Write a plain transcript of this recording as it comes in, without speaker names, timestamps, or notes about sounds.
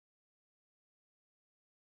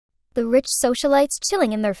The rich socialites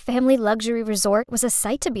chilling in their family luxury resort was a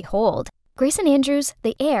sight to behold. Grayson Andrews,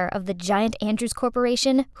 the heir of the giant Andrews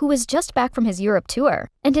Corporation, who was just back from his Europe tour,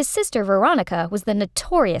 and his sister Veronica was the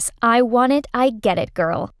notorious I want it, I get it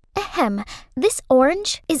girl. Ahem, this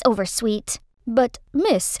orange is oversweet. But,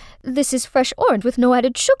 miss, this is fresh orange with no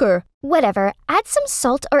added sugar. Whatever, add some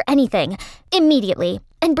salt or anything. Immediately.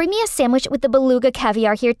 And bring me a sandwich with the beluga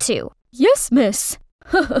caviar here too. Yes, miss.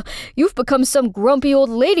 You've become some grumpy old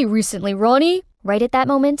lady recently, Ronnie. Right at that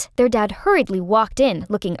moment, their dad hurriedly walked in,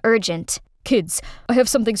 looking urgent. Kids, I have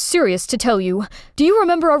something serious to tell you. Do you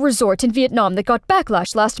remember our resort in Vietnam that got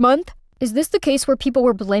backlash last month? Is this the case where people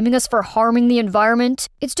were blaming us for harming the environment?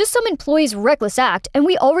 It's just some employee's reckless act, and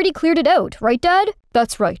we already cleared it out, right, Dad?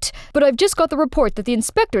 That's right, but I've just got the report that the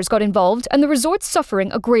inspectors got involved and the resort's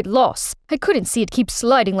suffering a great loss. I couldn't see it keep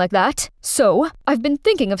sliding like that. So, I've been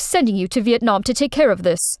thinking of sending you to Vietnam to take care of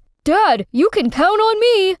this. Dad, you can count on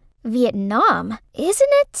me! Vietnam, isn't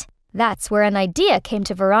it? That's where an idea came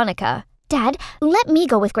to Veronica. Dad, let me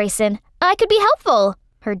go with Grayson. I could be helpful.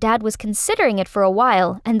 Her dad was considering it for a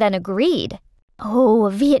while and then agreed. Oh,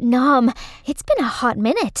 Vietnam. It's been a hot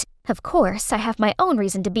minute. Of course, I have my own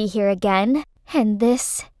reason to be here again. And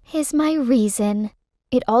this is my reason.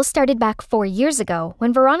 It all started back 4 years ago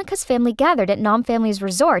when Veronica's family gathered at Nam Family's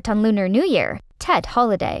resort on Lunar New Year, Tet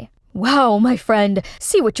holiday. Wow, my friend,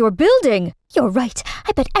 see what you're building. You're right.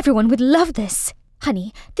 I bet everyone would love this.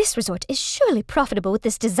 Honey, this resort is surely profitable with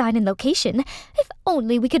this design and location. If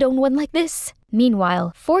only we could own one like this.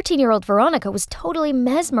 Meanwhile, 14-year-old Veronica was totally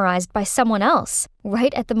mesmerized by someone else.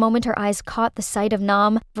 Right at the moment her eyes caught the sight of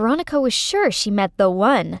Nam, Veronica was sure she met the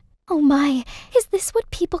one. Oh my, is this what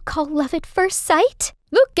people call love at first sight?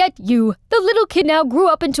 Look at you! The little kid now grew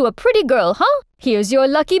up into a pretty girl, huh? Here's your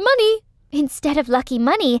lucky money! Instead of lucky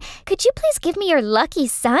money, could you please give me your lucky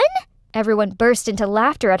son? Everyone burst into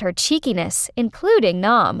laughter at her cheekiness, including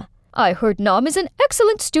Nam. I heard Nam is an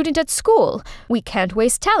excellent student at school. We can't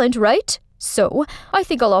waste talent, right? So, I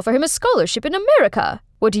think I'll offer him a scholarship in America.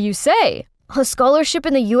 What do you say? A scholarship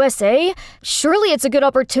in the USA? Surely it's a good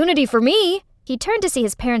opportunity for me. He turned to see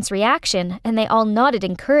his parents' reaction, and they all nodded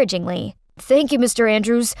encouragingly. Thank you, Mr.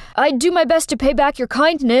 Andrews. I'd do my best to pay back your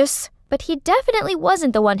kindness. But he definitely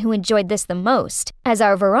wasn't the one who enjoyed this the most, as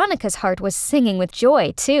our Veronica's heart was singing with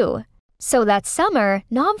joy, too. So that summer,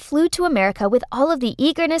 Nam flew to America with all of the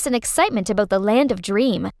eagerness and excitement about the land of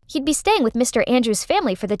dream. He'd be staying with Mr. Andrews'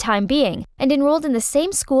 family for the time being, and enrolled in the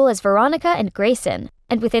same school as Veronica and Grayson.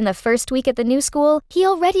 And within the first week at the new school, he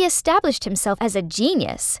already established himself as a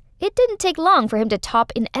genius. It didn't take long for him to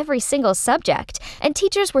top in every single subject, and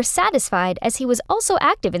teachers were satisfied as he was also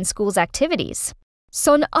active in school's activities.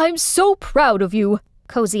 Son, I'm so proud of you.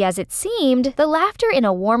 Cozy as it seemed, the laughter in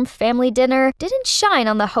a warm family dinner didn't shine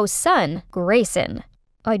on the host's son, Grayson.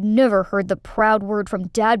 I'd never heard the proud word from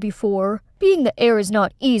Dad before. Being the heir is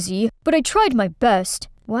not easy, but I tried my best.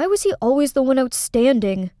 Why was he always the one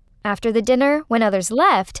outstanding? After the dinner, when others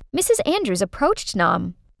left, Mrs. Andrews approached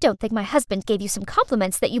Nam. Don't think my husband gave you some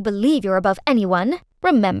compliments that you believe you're above anyone.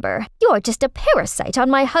 Remember, you're just a parasite on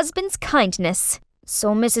my husband's kindness.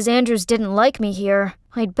 So Mrs. Andrews didn't like me here.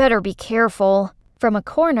 I'd better be careful. From a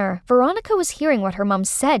corner, Veronica was hearing what her mom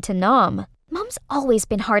said to Nam. Mom's always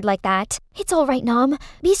been hard like that. It's all right, Nam.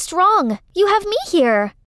 Be strong. You have me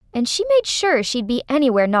here. And she made sure she'd be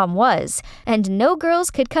anywhere Nam was, and no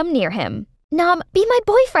girls could come near him. Nam, be my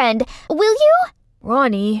boyfriend. Will you?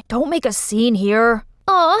 Ronnie, don't make a scene here.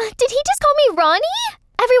 Aw, did he just call me Ronnie?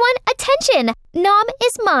 Everyone, attention! Nam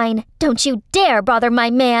is mine. Don't you dare bother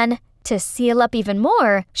my man. To seal up even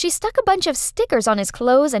more, she stuck a bunch of stickers on his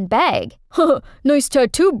clothes and bag. Nice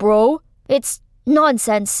tattoo, bro. It's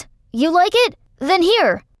nonsense. You like it? Then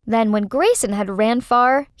here. Then when Grayson had ran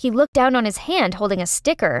far, he looked down on his hand holding a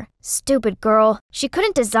sticker. Stupid girl. She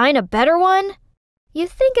couldn't design a better one? You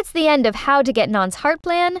think it's the end of How to Get Nam's Heart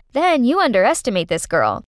plan? Then you underestimate this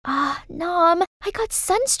girl. Nam, I got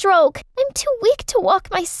sunstroke. I'm too weak to walk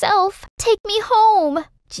myself. Take me home.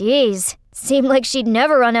 Jeez. Seemed like she'd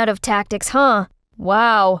never run out of tactics, huh?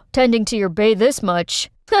 Wow, tending to your bae this much.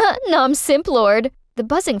 Nam Simplord. The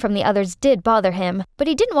buzzing from the others did bother him, but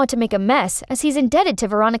he didn't want to make a mess as he's indebted to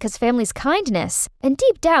Veronica's family's kindness. And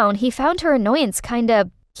deep down, he found her annoyance kinda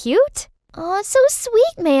cute? Aw, so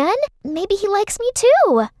sweet, man. Maybe he likes me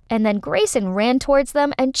too. And then Grayson ran towards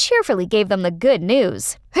them and cheerfully gave them the good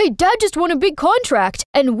news. Hey, Dad just won a big contract,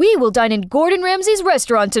 and we will dine in Gordon Ramsay's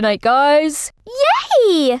restaurant tonight, guys.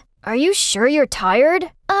 Yay! Are you sure you're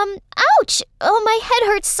tired? Ouch! Oh, my head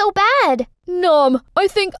hurts so bad. Nam, I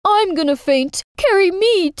think I'm gonna faint. Carry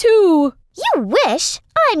me, too. You wish.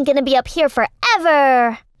 I'm gonna be up here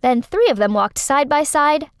forever. Then 3 of them walked side by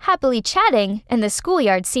side, happily chatting, and the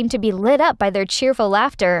schoolyard seemed to be lit up by their cheerful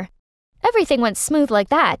laughter. Everything went smooth like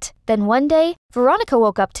that. Then one day, Veronica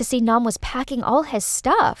woke up to see Nam was packing all his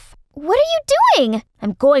stuff. "What are you doing?"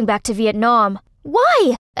 "I'm going back to Vietnam."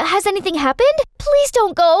 "Why? Has anything happened? Please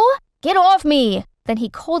don't go." "Get off me!" Then he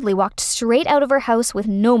coldly walked straight out of her house with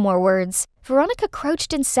no more words. Veronica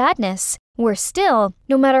crouched in sadness. Worse still,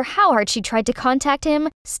 no matter how hard she tried to contact him,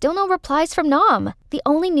 still no replies from Nam. The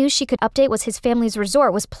only news she could update was his family's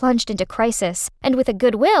resort was plunged into crisis, and with a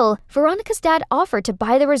goodwill, Veronica's dad offered to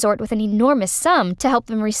buy the resort with an enormous sum to help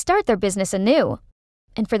them restart their business anew.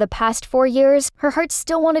 And for the past 4 years, her heart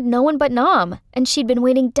still wanted no one but Nam, and she'd been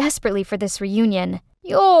waiting desperately for this reunion.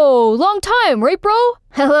 "Yo, long time, right bro?"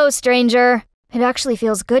 "Hello, stranger." "It actually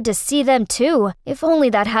feels good to see them too. If only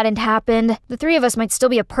that hadn't happened, the 3 of us might still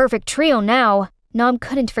be a perfect trio now." Nam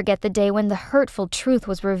couldn't forget the day when the hurtful truth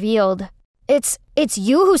was revealed. It's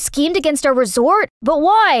you who schemed against our resort? But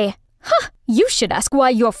why?" "Huh, you should ask why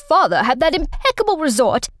your father had that impeccable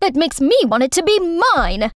resort that makes me want it to be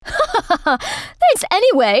mine." "Thanks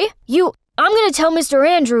anyway." I'm gonna tell Mr.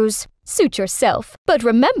 Andrews." "Suit yourself. But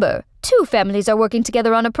remember, 2 families are working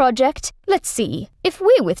together on a project. Let's see. If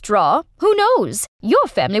we withdraw, who knows? Your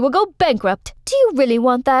family will go bankrupt. Do you really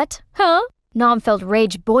want that? Huh?" Nam felt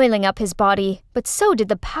rage boiling up his body, but so did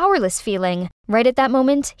the powerless feeling. Right at that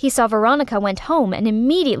moment, he saw Veronica went home and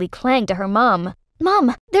immediately clanged to her mom.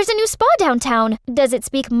 "Mom, there's a new spa downtown. Does it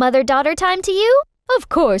speak mother-daughter time to you?" "Of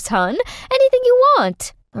course, hon. Anything you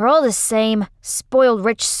want." They're all the same. Spoiled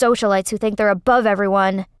rich socialites who think they're above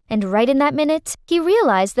everyone. And right in that minute, he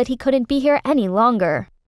realized that he couldn't be here any longer.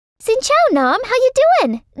 "Xin chào, Nam. How you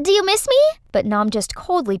doing? Do you miss me?" But Nam just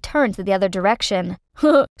coldly turned to the other direction.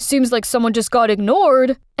 "Seems like someone just got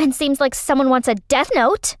ignored." "And seems like someone wants a death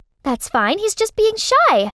note." "That's fine. He's just being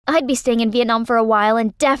shy. I'd be staying in Vietnam for a while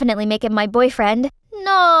and definitely make him my boyfriend."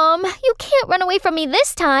 "Nam, you can't run away from me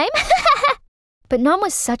this time." But Nam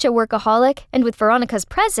was such a workaholic, and with Veronica's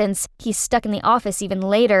presence, he's stuck in the office even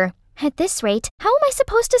later. At this rate, how am I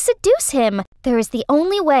supposed to seduce him? There is the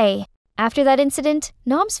only way. After that incident,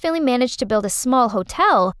 Nam's family managed to build a small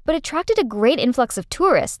hotel, but attracted a great influx of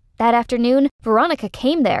tourists. That afternoon, Veronica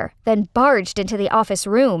came there, then barged into the office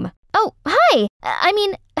room. "Oh, hi!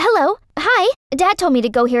 Hello. Hi. Dad told me to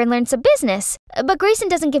go here and learn some business, but Grayson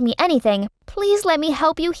doesn't give me anything. Please let me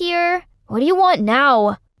help you here." "What do you want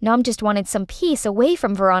now?" Nam just wanted some peace away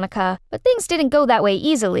from Veronica, but things didn't go that way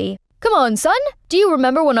easily. "Come on, son. Do you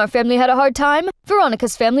remember when our family had a hard time?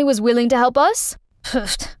 Veronica's family was willing to help us."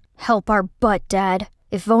 "Help our butt, Dad.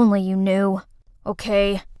 If only you knew."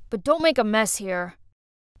 "Okay, but don't make a mess here."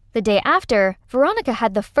 The day after, Veronica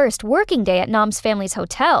had the first working day at Nam's family's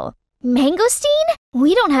hotel. "Mangosteen?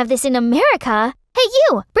 We don't have this in America. Hey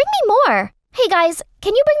you, bring me more. Hey guys,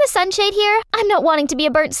 can you bring the sunshade here? I'm not wanting to be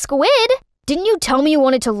a burnt squid." "Didn't you tell me you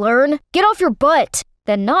wanted to learn? Get off your butt."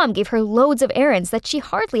 Then Nam gave her loads of errands that she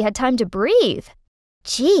hardly had time to breathe.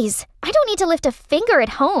 "Geez, I don't need to lift a finger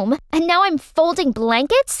at home, and now I'm folding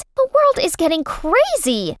blankets? The world is getting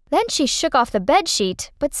crazy." Then she shook off the bedsheet,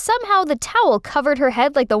 but somehow the towel covered her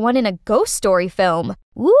head like the one in a ghost story film.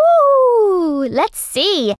 "Woo! Let's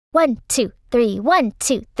see. 1, 2, 3, 1,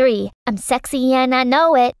 2, 3. I'm sexy and I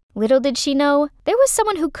know it." Little did she know, there was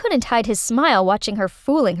someone who couldn't hide his smile watching her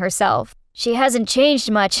fooling herself. "She hasn't changed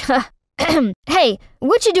much." "Hey,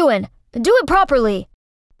 what you doing? Do it properly."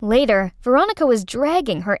 Later, Veronica was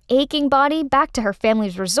dragging her aching body back to her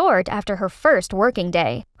family's resort after her first working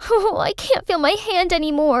day. "Oh, I can't feel my hand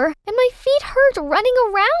anymore, and my feet hurt running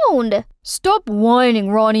around." "Stop whining,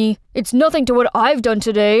 Ronnie. It's nothing to what I've done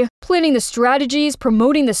today. Planning the strategies,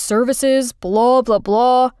 promoting the services, blah, blah,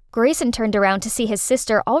 blah." Grayson turned around to see his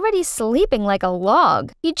sister already sleeping like a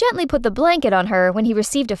log. He gently put the blanket on her when he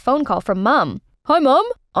received a phone call from Mom. "Hi, Mom.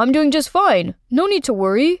 I'm doing just fine. No need to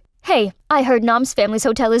worry." "Hey, I heard Nam's family's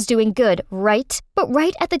hotel is doing good, right? But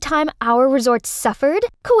right at the time our resort suffered?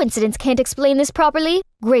 Coincidence can't explain this properly.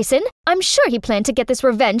 Grayson, I'm sure he planned to get this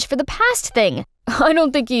revenge for the past thing." "I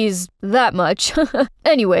don't think he's that much."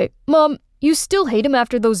 "Anyway, Mom, you still hate him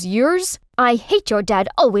after those years?" "I hate your dad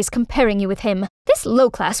always comparing you with him. This low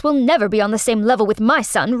class will never be on the same level with my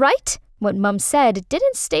son, right?" What Mom said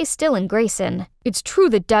didn't stay still in Grayson. "It's true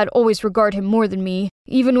that Dad always regarded him more than me.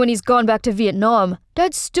 Even when he's gone back to Vietnam,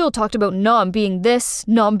 Dad still talked about Nam being this,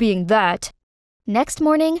 Nam being that." Next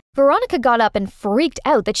morning, Veronica got up and freaked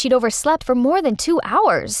out that she'd overslept for more than 2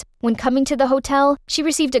 hours. When coming to the hotel, she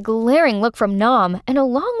received a glaring look from Nam and a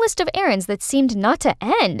long list of errands that seemed not to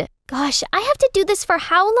end. "Gosh, I have to do this for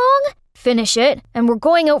how long?" "Finish it, and we're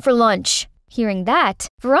going out for lunch." Hearing that,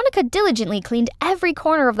 Veronica diligently cleaned every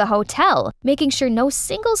corner of the hotel, making sure no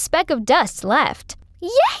single speck of dust left.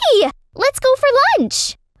 Yay! Let's go for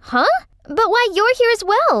lunch! Huh? But why you're here as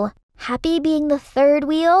well? Happy being the third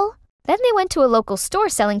wheel? Then they went to a local store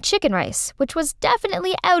selling chicken rice, which was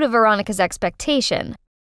definitely out of Veronica's expectation.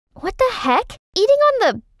 What the heck? Eating on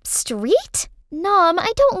the street? Nom,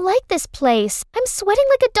 I don't like this place. I'm sweating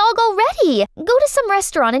like a dog already. Go to some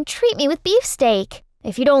restaurant and treat me with beefsteak.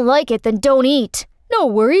 If you don't like it, then don't eat. No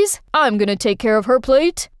worries. I'm gonna take care of her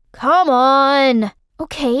plate. Come on.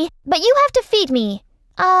 Okay, but you have to feed me.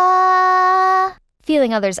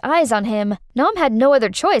 Feeling others' eyes on him, Nom had no other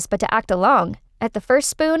choice but to act along. At the first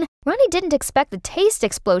spoon, Ronnie didn't expect the taste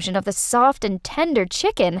explosion of the soft and tender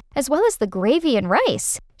chicken, as well as the gravy and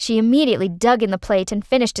rice. She immediately dug in the plate and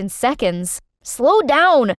finished in seconds. Slow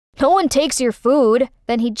down! No one takes your food.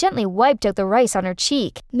 Then he gently wiped out the rice on her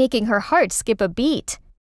cheek, making her heart skip a beat.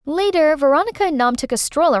 Later, Veronica and Nom took a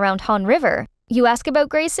stroll around Han River. You ask about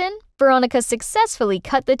Grayson? Veronica successfully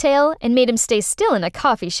cut the tail and made him stay still in a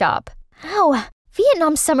coffee shop. Ow!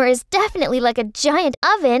 Vietnam summer is definitely like a giant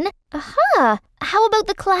oven. Aha! How about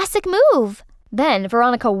the classic move? Then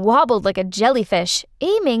Veronica wobbled like a jellyfish,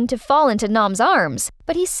 aiming to fall into Nom's arms.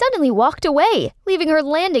 But he suddenly walked away, leaving her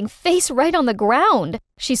landing face right on the ground.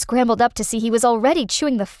 She scrambled up to see he was already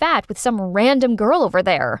chewing the fat with some random girl over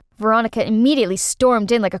there. Veronica immediately stormed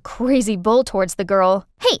in like a crazy bull towards the girl.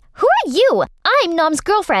 Hey, who are you? I'm Nom's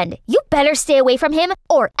girlfriend. You better stay away from him,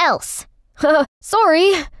 or else.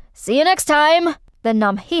 Sorry. See you next time. Then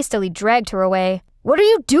Nom hastily dragged her away. What are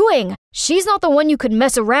you doing? She's not the one you could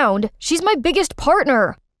mess around. She's my biggest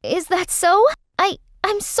partner. Is that so?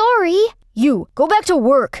 I'm sorry. You, go back to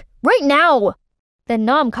work. Right now. Then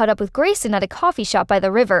Nom caught up with Grayson at a coffee shop by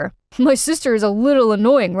the river. My sister is a little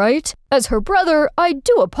annoying, right? As her brother, I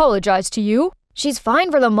do apologize to you. She's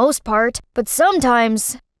fine for the most part, but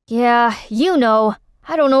sometimes... Yeah, you know.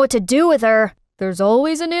 I don't know what to do with her. There's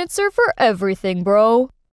always an answer for everything, bro.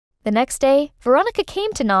 The next day, Veronica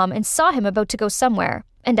came to Nom and saw him about to go somewhere.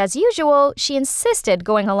 And as usual, she insisted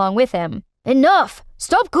going along with him. Enough!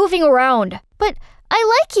 Stop goofing around! But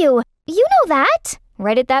I like you! You know that!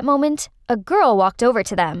 Right at that moment, a girl walked over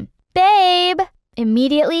to them. Babe!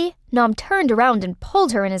 Immediately, Nom turned around and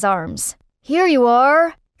pulled her in his arms. Here you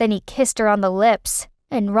are! Then he kissed her on the lips,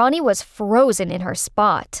 and Ronnie was frozen in her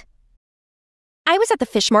spot. I was at the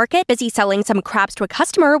fish market busy selling some crabs to a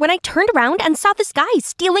customer when I turned around and saw this guy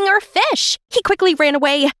stealing our fish. He quickly ran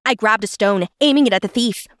away. I grabbed a stone, aiming it at the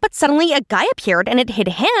thief, but suddenly a guy appeared and it hit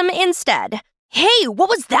him instead. Hey, what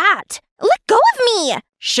was that? Let go of me!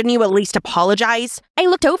 Shouldn't you at least apologize? I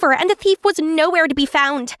looked over and the thief was nowhere to be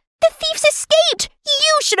found. The thief's escaped!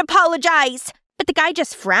 You should apologize! But the guy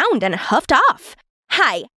just frowned and huffed off.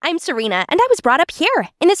 Hi, I'm Serena, and I was brought up here,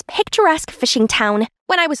 in this picturesque fishing town.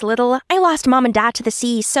 When I was little, I lost Mom and Dad to the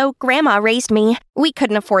sea, so Grandma raised me. We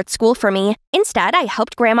couldn't afford school for me. Instead, I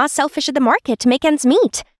helped Grandma sell fish at the market to make ends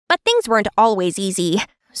meet. But things weren't always easy.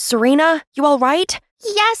 Serena, you all right?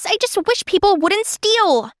 Yes, I just wish people wouldn't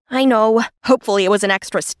steal. I know. Hopefully it was an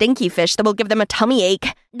extra stinky fish that will give them a tummy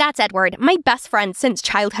ache. That's Edward, my best friend since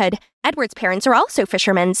childhood. Edward's parents are also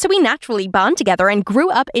fishermen, so we naturally bond together and grew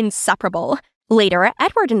up inseparable. Later,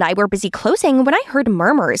 Edward and I were busy closing when I heard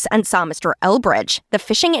murmurs and saw Mr. Elbridge, the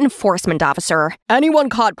fishing enforcement officer. Anyone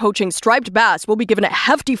caught poaching striped bass will be given a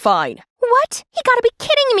hefty fine. What? You gotta be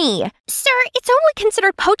kidding me! Sir, it's only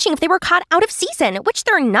considered poaching if they were caught out of season, which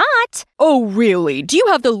they're not. Oh, really? Do you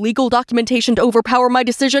have the legal documentation to overpower my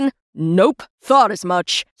decision? Nope. Thought as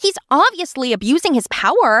much. He's obviously abusing his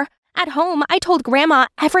power. At home, I told Grandma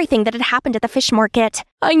everything that had happened at the fish market.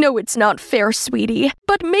 I know it's not fair, sweetie,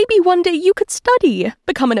 but maybe one day you could study,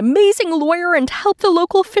 become an amazing lawyer, and help the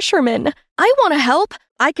local fishermen. I want to help.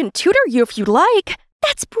 I can tutor you if you'd like.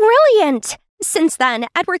 That's brilliant! Since then,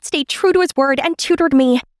 Edward stayed true to his word and tutored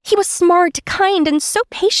me. He was smart, kind, and so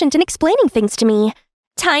patient in explaining things to me.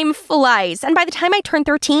 Time flies, and by the time I turned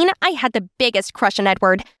 13, I had the biggest crush on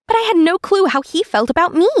Edward, but I had no clue how he felt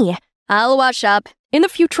about me. I'll wash up. In the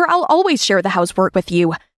future, I'll always share the housework with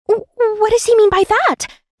you. What does he mean by that?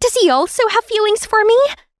 Does he also have feelings for me?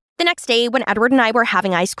 The next day, when Edward and I were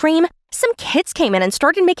having ice cream, some kids came in and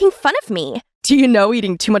started making fun of me. Do you know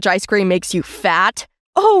eating too much ice cream makes you fat?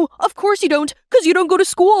 Oh, of course you don't, because you don't go to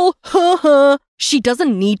school. Ha. She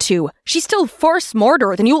doesn't need to. She's still far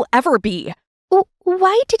smarter than you'll ever be.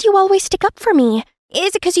 Why did you always stick up for me?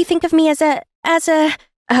 Is it because you think of me as a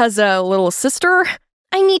little sister?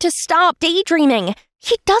 I need to stop daydreaming.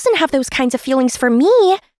 He doesn't have those kinds of feelings for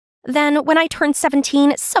me. Then, when I turned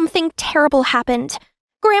 17, something terrible happened.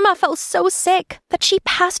 Grandma fell so sick that she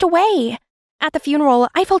passed away. At the funeral,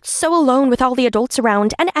 I felt so alone with all the adults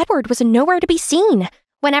around, and Edward was nowhere to be seen.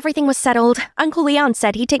 When everything was settled, Uncle Leon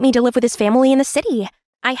said he'd take me to live with his family in the city.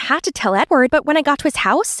 I had to tell Edward, but when I got to his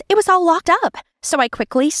house, it was all locked up. So I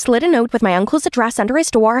quickly slid a note with my uncle's address under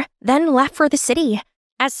his door, then left for the city.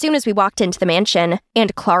 As soon as we walked into the mansion,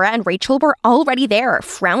 Aunt Clara and Rachel were already there,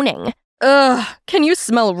 frowning. Ugh, can you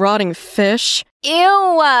smell rotting fish?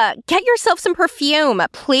 Ew, get yourself some perfume,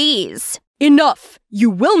 please. Enough! You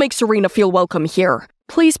will make Serena feel welcome here.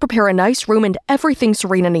 Please prepare a nice room and everything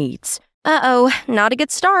Serena needs. Uh-oh, not a good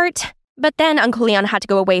start. But then Uncle Leon had to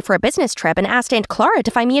go away for a business trip and asked Aunt Clara to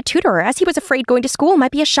find me a tutor, as he was afraid going to school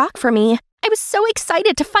might be a shock for me. I was so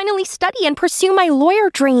excited to finally study and pursue my lawyer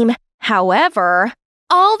dream. However,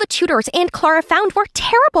 all the tutors Aunt Clara found were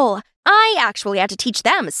terrible. I actually had to teach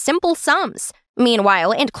them simple sums.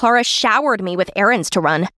 Meanwhile, Aunt Clara showered me with errands to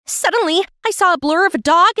run. Suddenly, I saw a blur of a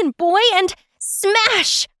dog and boy and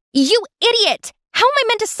smash! You idiot! How am I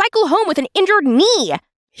meant to cycle home with an injured knee?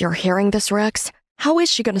 You're hearing this, Rex? How is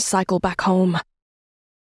she gonna cycle back home?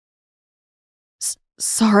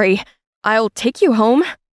 Sorry, I'll take you home.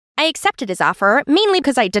 I accepted his offer, mainly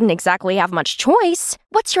because I didn't exactly have much choice.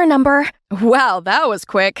 What's your number? Wow, that was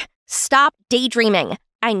quick. Stop daydreaming.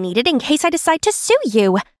 I need it in case I decide to sue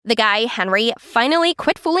you. The guy, Henry, finally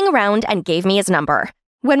quit fooling around and gave me his number.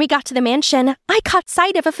 When we got to the mansion, I caught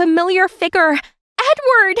sight of a familiar figure.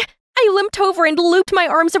 Edward! I limped over and looped my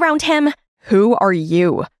arms around him. Who are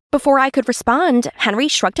you? Before I could respond, Henry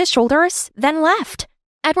shrugged his shoulders, then left.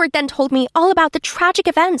 Edward then told me all about the tragic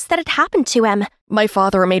events that had happened to him. My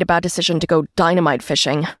father made a bad decision to go dynamite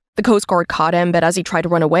fishing. The Coast Guard caught him, but as he tried to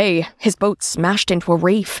run away, his boat smashed into a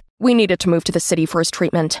reef. We needed to move to the city for his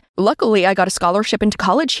treatment. Luckily, I got a scholarship into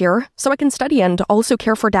college here, so I can study and also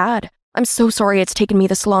care for Dad. I'm so sorry it's taken me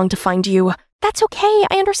this long to find you. That's okay,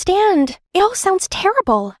 I understand. It all sounds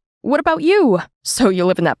terrible. What about you? So you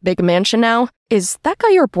live in that big mansion now? Is that guy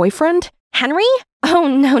your boyfriend? Henry? Oh,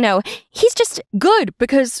 no. He's just... Good,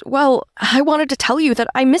 because, well, I wanted to tell you that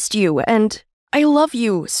I missed you, and I love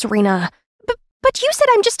you, Serena. But you said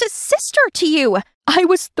I'm just a sister to you. I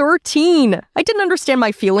was 13. I didn't understand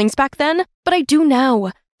my feelings back then, but I do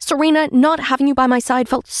now. Serena, not having you by my side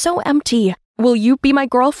felt so empty. Will you be my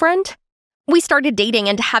girlfriend? We started dating,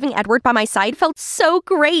 and having Edward by my side felt so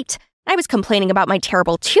great. I was complaining about my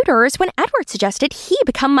terrible tutors when Edward suggested he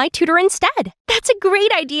become my tutor instead. That's a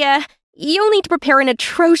great idea. You'll need to prepare an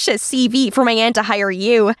atrocious CV for my aunt to hire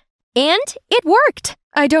you. And it worked.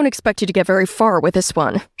 I don't expect you to get very far with this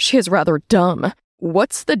one. She is rather dumb.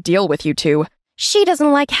 What's the deal with you two? She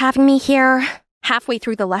doesn't like having me here. Halfway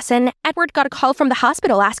through the lesson, Edward got a call from the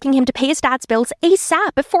hospital asking him to pay his dad's bills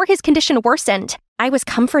ASAP before his condition worsened. I was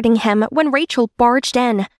comforting him when Rachel barged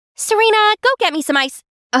in. Serena, go get me some ice.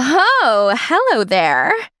 Oh, hello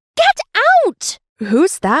there. Get out!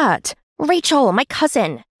 Who's that? Rachel, my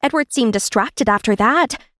cousin. Edward seemed distracted after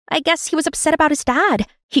that. I guess he was upset about his dad.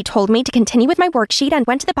 He told me to continue with my worksheet and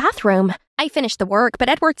went to the bathroom. I finished the work, but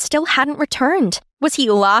Edward still hadn't returned. Was he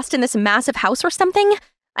lost in this massive house or something?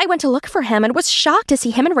 I went to look for him and was shocked to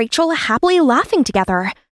see him and Rachel happily laughing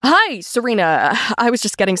together. Hi, Serena. I was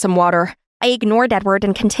just getting some water. I ignored Edward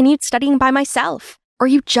and continued studying by myself. Are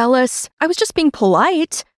you jealous? I was just being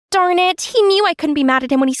polite. Darn it, he knew I couldn't be mad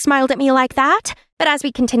at him when he smiled at me like that. But as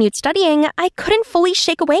we continued studying, I couldn't fully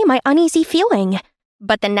shake away my uneasy feeling.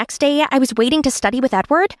 But the next day, I was waiting to study with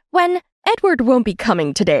Edward when... Edward won't be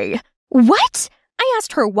coming today. What? I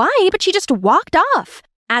asked her why, but she just walked off.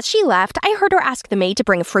 As she left, I heard her ask the maid to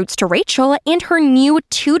bring fruits to Rachel and her new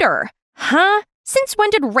tutor. Huh? Since when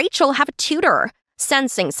did Rachel have a tutor?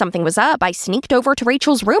 Sensing something was up, I sneaked over to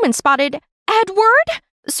Rachel's room and spotted... Edward?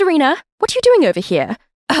 Serena, what are you doing over here?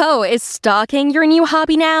 Oh, is stalking your new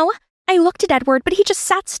hobby now? I looked at Edward, but he just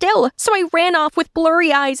sat still, so I ran off with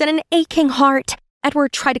blurry eyes and an aching heart.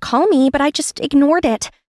 Edward tried to call me, but I just ignored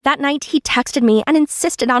it. That night, he texted me and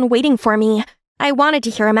insisted on waiting for me. I wanted to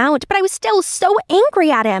hear him out, but I was still so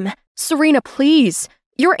angry at him. Serena, please.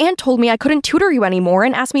 Your aunt told me I couldn't tutor you anymore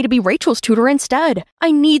and asked me to be Rachel's tutor instead.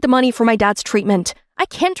 I need the money for my dad's treatment. I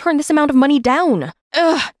can't turn this amount of money down.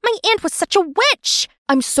 Ugh, my aunt was such a witch!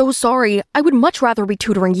 I'm so sorry. I would much rather be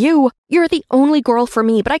tutoring you. You're the only girl for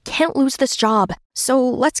me, but I can't lose this job. So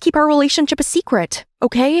let's keep our relationship a secret,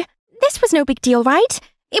 okay? This was no big deal, right?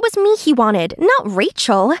 It was me he wanted, not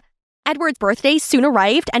Rachel. Edward's birthday soon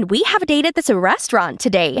arrived, and we have a date at this restaurant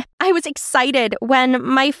today. I was excited when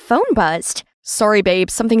my phone buzzed. Sorry, babe,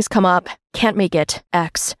 something's come up. Can't make it.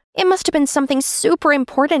 X. It must have been something super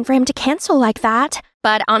important for him to cancel like that.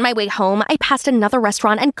 But on my way home, I passed another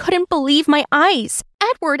restaurant and couldn't believe my eyes.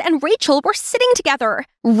 Edward and Rachel were sitting together.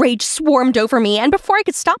 Rage swarmed over me, and before I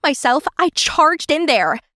could stop myself, I charged in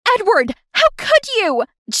there. Edward, how could you?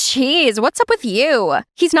 Jeez, what's up with you?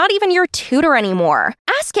 He's not even your tutor anymore.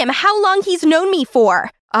 Ask him how long he's known me for.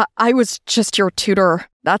 I was just your tutor,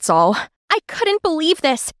 that's all. I couldn't believe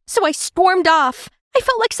this, so I stormed off. I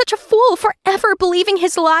felt like such a fool for ever believing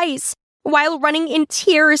his lies. While running in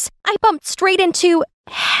tears, I bumped straight into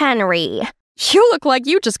Henry. You look like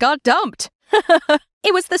you just got dumped.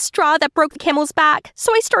 It was the straw that broke the camel's back,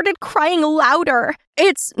 so I started crying louder.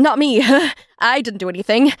 It's not me. I didn't do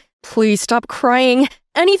anything. Please stop crying.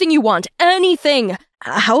 Anything you want, anything.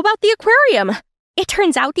 How about the aquarium? It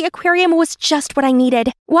turns out the aquarium was just what I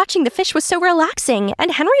needed. Watching the fish was so relaxing,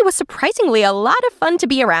 and Henry was surprisingly a lot of fun to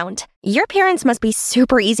be around. Your parents must be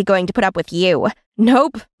super easygoing to put up with you.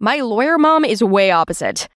 Nope, my lawyer mom is way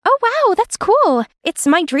opposite. Oh wow, that's cool. It's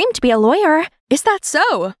my dream to be a lawyer. Is that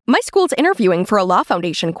so? My school's interviewing for a law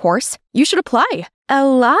foundation course. You should apply. A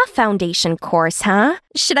law foundation course, huh?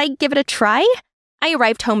 Should I give it a try? I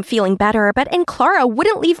arrived home feeling better, but Aunt Clara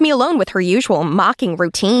wouldn't leave me alone with her usual mocking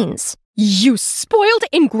routines. You spoiled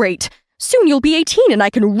ingrate! Soon you'll be 18 and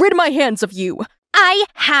I can rid my hands of you. I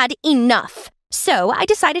had enough. So I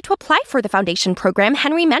decided to apply for the foundation program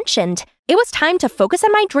Henry mentioned. It was time to focus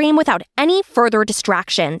on my dream without any further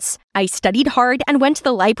distractions. I studied hard and went to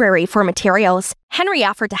the library for materials. Henry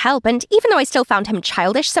offered to help, and even though I still found him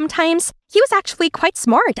childish sometimes, he was actually quite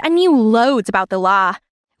smart and knew loads about the law.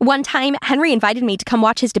 One time, Henry invited me to come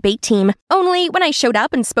watch his debate team. Only when I showed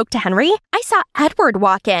up and spoke to Henry, I saw Edward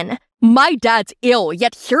walk in. My dad's ill,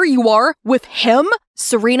 yet here you are, with him?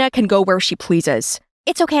 Serena can go where she pleases.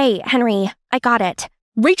 It's okay, Henry. I got it.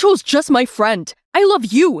 Rachel's just my friend. I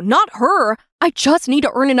love you, not her. I just need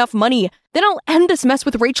to earn enough money. Then I'll end this mess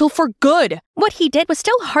with Rachel for good. What he did was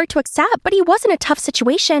still hard to accept, but he was in a tough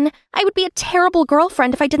situation. I would be a terrible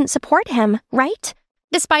girlfriend if I didn't support him, right?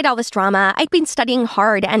 Despite all this drama, I'd been studying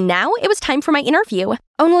hard, and now it was time for my interview.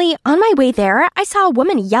 Only on my way there, I saw a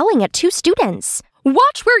woman yelling at 2 students.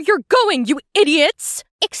 Watch where you're going, you idiots!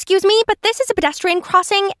 Excuse me, but this is a pedestrian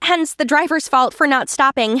crossing, hence the driver's fault for not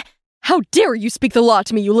stopping. How dare you speak the law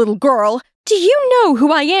to me, you little girl! Do you know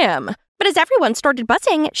who I am? But as everyone started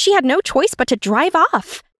buzzing, she had no choice but to drive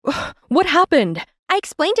off. What happened? I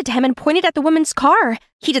explained it to him and pointed at the woman's car.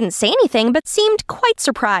 He didn't say anything, but seemed quite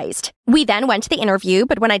surprised. We then went to the interview,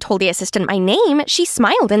 but when I told the assistant my name, she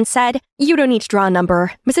smiled and said, "You don't need to draw a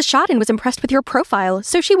number. Mrs. Shotton was impressed with your profile,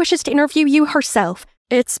 so she wishes to interview you herself.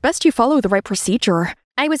 It's best you follow the right procedure."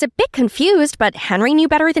 I was a bit confused, but Henry knew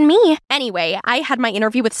better than me. Anyway, I had my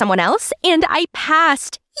interview with someone else, and I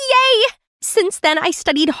passed. Yay! Since then, I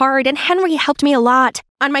studied hard, and Henry helped me a lot.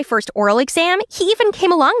 On my first oral exam, he even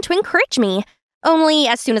came along to encourage me. Only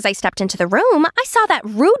as soon as I stepped into the room, I saw that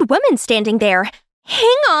rude woman standing there.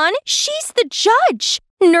 Hang on, she's the judge!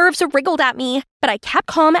 Nerves wriggled at me, but I kept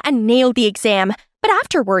calm and nailed the exam. But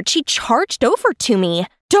afterward, she charged over to me.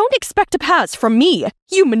 Don't expect a pass from me,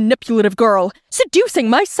 you manipulative girl, seducing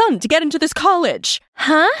my son to get into this college.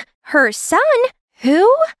 Huh? Her son?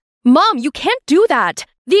 Who? Mom, you can't do that.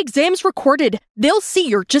 The exam's recorded. They'll see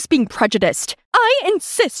you're just being prejudiced. I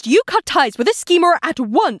insist you cut ties with this schemer at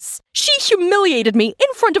once. She humiliated me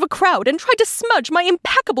in front of a crowd and tried to smudge my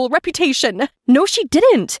impeccable reputation. No, she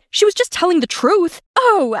didn't. She was just telling the truth.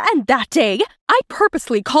 Oh, and that day, I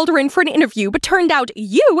purposely called her in for an interview, but turned out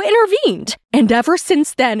you intervened. And ever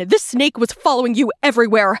since then, this snake was following you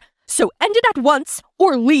everywhere. So end it at once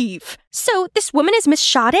or leave. So this woman is Miss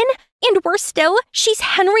Shotton? And worse still, she's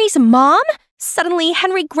Henry's mom? Suddenly,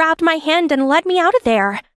 Henry grabbed my hand and led me out of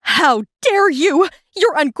there. How dare you!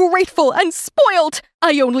 You're ungrateful and spoiled!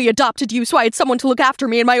 I only adopted you so I had someone to look after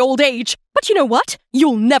me in my old age. But you know what?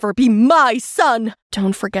 You'll never be my son!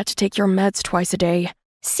 Don't forget to take your meds twice a day.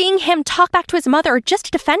 Seeing him talk back to his mother just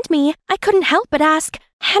to defend me, I couldn't help but ask,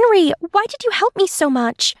 Henry, why did you help me so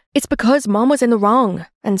much? It's because Mom was in the wrong,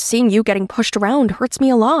 and seeing you getting pushed around hurts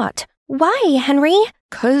me a lot. Why, Henry?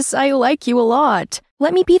 'Cause I like you a lot.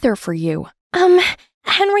 Let me be there for you.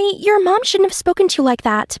 Henry, your mom shouldn't have spoken to you like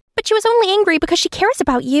that. But she was only angry because she cares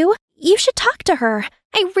about you. You should talk to her.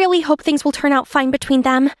 I really hope things will turn out fine between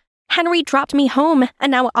them. Henry dropped me home,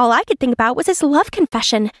 and now all I could think about was his love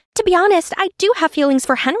confession. To be honest, I do have feelings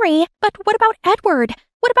for Henry. But what about Edward?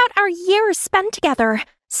 What about our years spent together?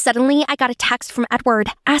 Suddenly, I got a text from Edward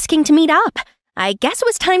asking to meet up. I guess it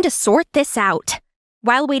was time to sort this out.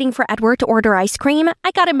 While waiting for Edward to order ice cream, I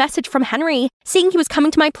got a message from Henry saying he was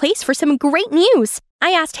coming to my place for some great news. I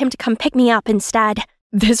asked him to come pick me up instead.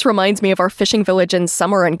 This reminds me of our fishing village in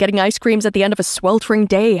summer and getting ice creams at the end of a sweltering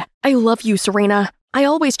day. I love you, Serena. I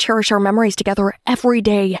always cherish our memories together every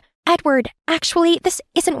day. Edward, actually, this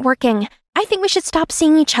isn't working. I think we should stop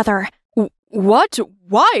seeing each other. What?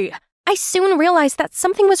 Why? I soon realized that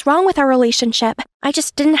something was wrong with our relationship. I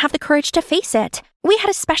just didn't have the courage to face it. We had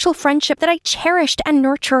a special friendship that I cherished and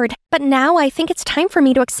nurtured, but now I think it's time for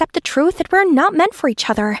me to accept the truth that we're not meant for each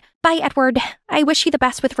other. Bye, Edward. I wish you the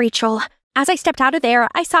best with Rachel. As I stepped out of there,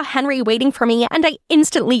 I saw Henry waiting for me, and I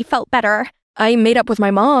instantly felt better. I made up with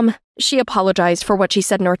my mom. She apologized for what she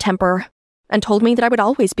said in her temper and told me that I would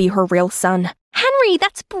always be her real son. Henry,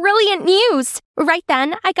 that's brilliant news! Right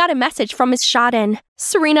then, I got a message from Miss Shodden.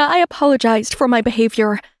 Serena, I apologized for my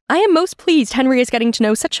behavior. I am most pleased Henry is getting to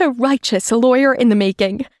know such a righteous lawyer in the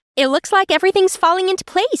making. It looks like everything's falling into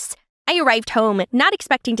place. I arrived home, not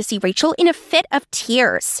expecting to see Rachel in a fit of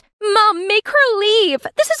tears. Mom, make her leave!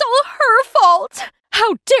 This is all her fault!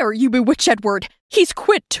 How dare you bewitch Edward! He's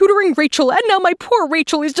quit tutoring Rachel, and now my poor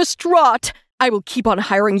Rachel is distraught. I will keep on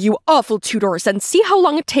hiring you awful tutors and see how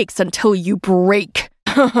long it takes until you break.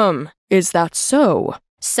 Is that so?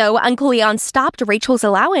 So Uncle Leon stopped Rachel's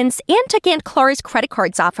allowance and took Aunt Clara's credit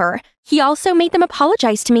cards off her. He also made them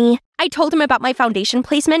apologize to me. I told him about my foundation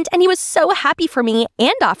placement, and he was so happy for me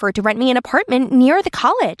and offered to rent me an apartment near the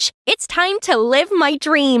college. It's time to live my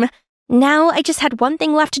dream. Now I just had one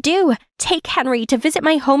thing left to do. Take Henry to visit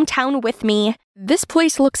my hometown with me. This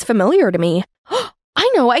place looks familiar to me. I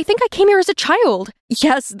know, I think I came here as a child.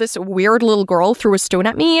 Yes, this weird little girl threw a stone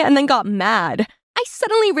at me and then got mad. I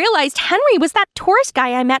suddenly realized Henry was that tourist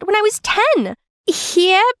guy I met when I was 10.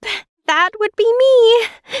 Yep, that would be me.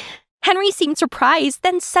 Henry seemed surprised,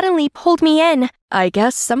 then suddenly pulled me in. I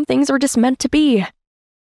guess some things are just meant to be.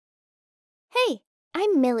 Hey,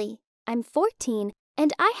 I'm Millie. I'm 14,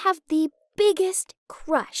 and I have the biggest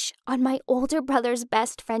crush on my older brother's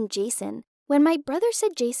best friend, Jason. When my brother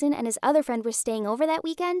said Jason and his other friend were staying over that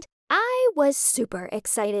weekend, I was super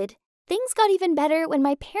excited. Things got even better when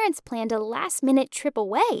my parents planned a last-minute trip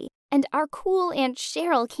away, and our cool Aunt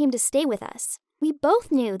Cheryl came to stay with us. We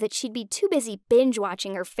both knew that she'd be too busy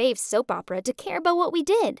binge-watching her fave soap opera to care about what we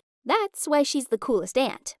did. That's why she's the coolest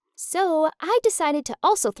aunt. So I decided to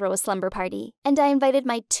also throw a slumber party, and I invited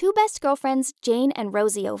my two best girlfriends, Jane and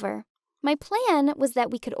Rosie, over. My plan was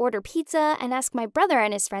that we could order pizza and ask my brother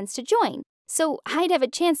and his friends to join, so I'd have a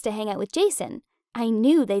chance to hang out with Jason. I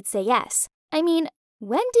knew they'd say yes. I mean,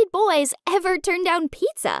 when did boys ever turn down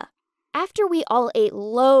pizza? After we all ate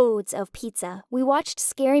loads of pizza, we watched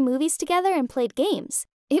scary movies together and played games.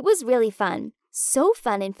 It was really fun. So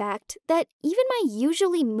fun, in fact, that even my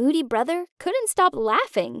usually moody brother couldn't stop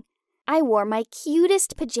laughing. I wore my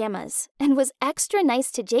cutest pajamas and was extra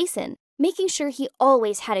nice to Jason, making sure he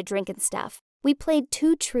always had a drink and stuff. We played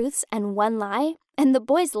 2 truths and 1 lie, and the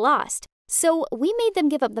boys lost. So we made them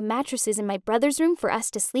give up the mattresses in my brother's room for us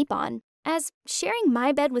to sleep on, as sharing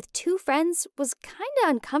my bed with 2 friends was kinda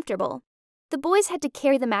uncomfortable. The boys had to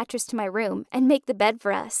carry the mattress to my room and make the bed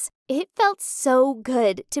for us. It felt so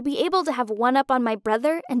good to be able to have one up on my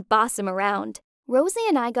brother and boss him around. Rosie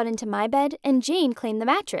and I got into my bed, and Jane claimed the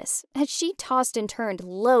mattress, as she tossed and turned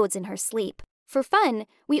loads in her sleep. For fun,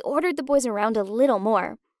 we ordered the boys around a little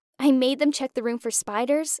more. I made them check the room for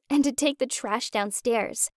spiders and to take the trash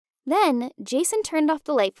downstairs. Then, Jason turned off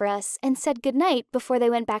the light for us and said goodnight before they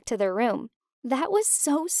went back to their room. That was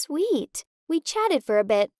so sweet. We chatted for a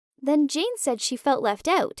bit. Then Jane said she felt left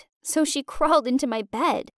out, so she crawled into my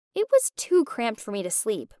bed. It was too cramped for me to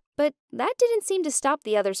sleep, but that didn't seem to stop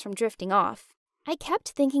the others from drifting off. I kept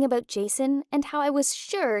thinking about Jason and how I was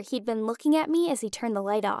sure he'd been looking at me as he turned the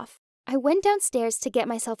light off. I went downstairs to get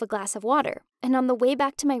myself a glass of water, and on the way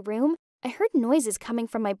back to my room, I heard noises coming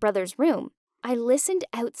from my brother's room. I listened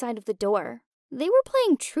outside of the door. They were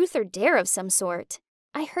playing truth or dare of some sort.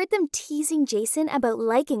 I heard them teasing Jason about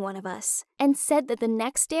liking one of us, and said that the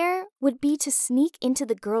next dare would be to sneak into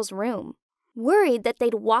the girl's room. Worried that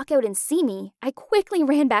they'd walk out and see me, I quickly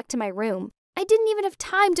ran back to my room. I didn't even have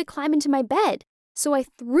time to climb into my bed, so I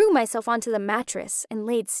threw myself onto the mattress and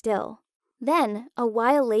laid still. Then, a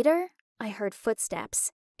while later, I heard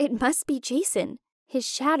footsteps. It must be Jason. His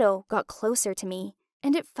shadow got closer to me,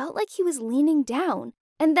 and it felt like he was leaning down.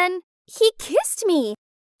 And then, he kissed me!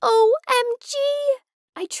 OMG!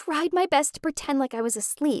 I tried my best to pretend like I was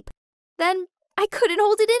asleep. Then, I couldn't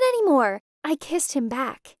hold it in anymore. I kissed him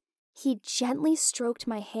back. He gently stroked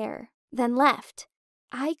my hair, then left.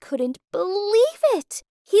 I couldn't believe it!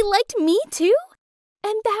 He liked me too?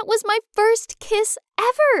 And that was my first kiss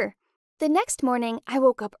ever! The next morning, I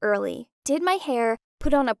woke up early, did my hair,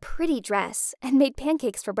 put on a pretty dress, and made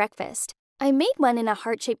pancakes for breakfast. I made one in a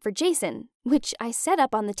heart shape for Jason, which I set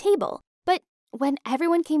up on the table. But when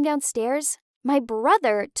everyone came downstairs, my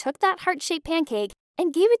brother took that heart-shaped pancake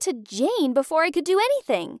and gave it to Jane before I could do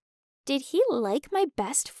anything. Did he like my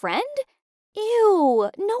best friend? Ew,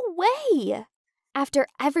 no way! After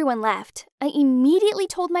everyone left, I immediately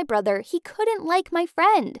told my brother he couldn't like my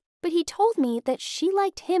friend, but he told me that she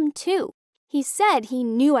liked him too. He said he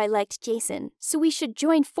knew I liked Jason, so we should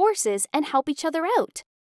join forces and help each other out.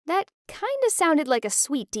 That kinda sounded like a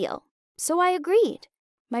sweet deal, so I agreed.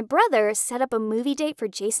 My brother set up a movie date for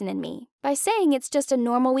Jason and me by saying it's just a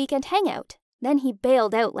normal weekend hangout. Then he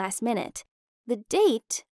bailed out last minute. The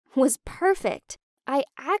date was perfect. I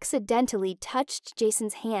accidentally touched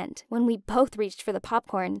Jason's hand when we both reached for the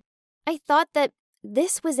popcorn. I thought that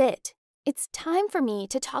this was it. It's time for me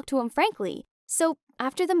to talk to him frankly. So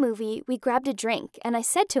after the movie, we grabbed a drink and I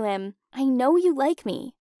said to him, I know you like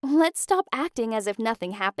me. Let's stop acting as if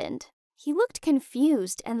nothing happened. He looked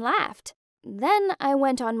confused and laughed. Then I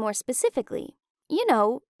went on more specifically. You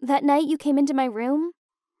know, that night you came into my room?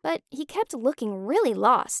 But he kept looking really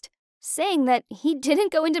lost, saying that he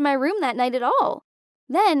didn't go into my room that night at all.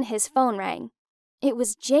 Then his phone rang. It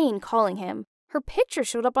was Jane calling him. Her picture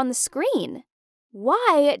showed up on the screen.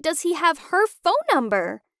 Why does he have her phone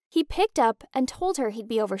number? He picked up and told her he'd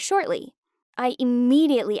be over shortly. I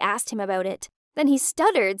immediately asked him about it. Then he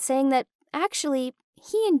stuttered, saying that actually,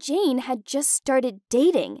 he and Jane had just started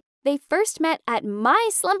dating. They first met at my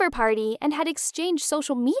slumber party and had exchanged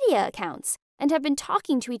social media accounts and have been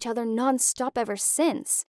talking to each other nonstop ever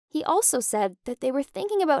since. He also said that they were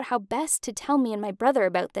thinking about how best to tell me and my brother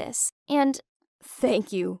about this. And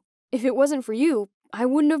thank you. If it wasn't for you, I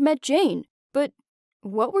wouldn't have met Jane. But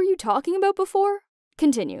what were you talking about before?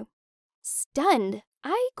 Continue. Stunned,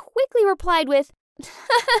 I quickly replied with,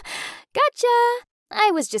 Gotcha!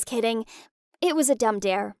 I was just kidding. It was a dumb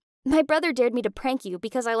dare. My brother dared me to prank you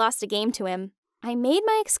because I lost a game to him. I made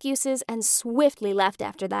my excuses and swiftly left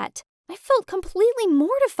after that. I felt completely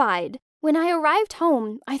mortified. When I arrived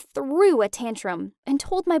home, I threw a tantrum and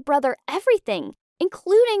told my brother everything,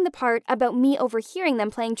 including the part about me overhearing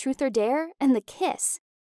them playing Truth or Dare and the kiss.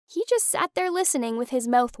 He just sat there listening with his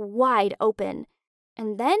mouth wide open.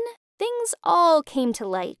 And then things all came to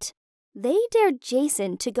light. They dared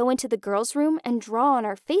Jason to go into the girls' room and draw on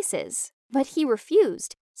our faces, but he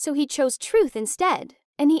refused, so he chose Truth instead.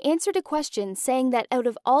 And he answered a question saying that out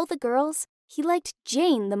of all the girls, he liked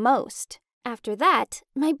Jane the most. After that,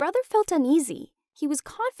 my brother felt uneasy. He was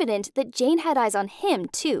confident that Jane had eyes on him,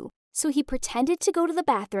 too, so he pretended to go to the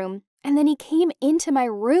bathroom, and then he came into my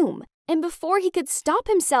room. And before he could stop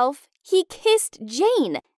himself, he kissed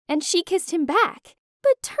Jane, and she kissed him back.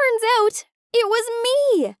 But turns out, it was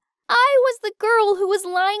me! I was the girl who was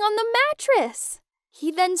lying on the mattress! He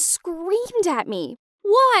then screamed at me.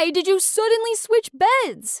 Why did you suddenly switch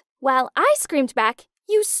beds? While I screamed back,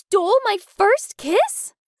 you stole my first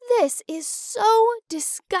kiss? This is so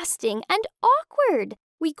disgusting and awkward.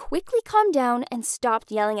 We quickly calmed down and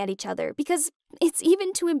stopped yelling at each other because it's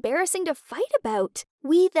even too embarrassing to fight about.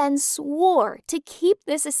 We then swore to keep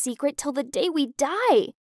this a secret till the day we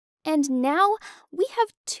die. And now we have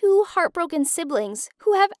 2 heartbroken siblings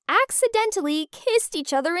who have accidentally kissed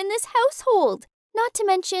each other in this household. Not to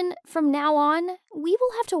mention, from now on, we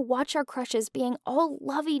will have to watch our crushes being all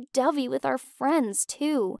lovey-dovey with our friends,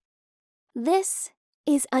 too. This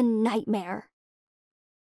is a nightmare.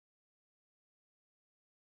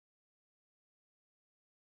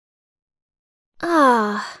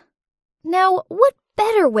 Now what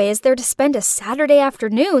better way is there to spend a Saturday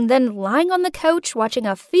afternoon than lying on the couch watching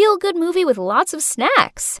a feel-good movie with lots of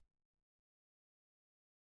snacks?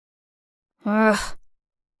 I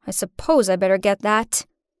suppose I better get that.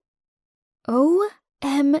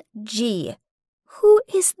 OMG. Who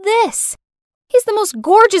is this? He's the most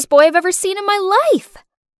gorgeous boy I've ever seen in my life.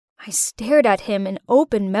 I stared at him in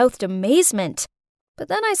open-mouthed amazement, but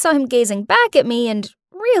then I saw him gazing back at me and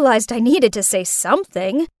realized I needed to say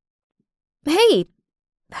something. Hey,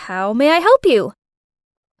 how may I help you?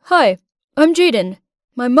 Hi, I'm Jaden.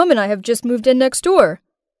 My mom and I have just moved in next door.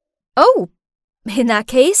 Oh, in that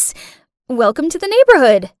case, welcome to the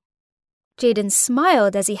neighborhood. Jaden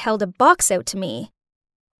smiled as he held a box out to me.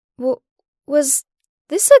 Was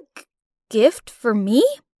this a gift for me?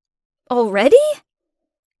 Already?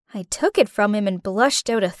 I took it from him and blushed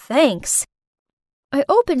out a thanks. I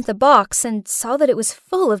opened the box and saw that it was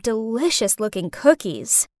full of delicious-looking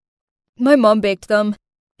cookies. My mom baked them.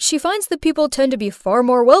 She finds that people tend to be far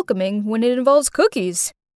more welcoming when it involves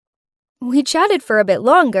cookies. We chatted for a bit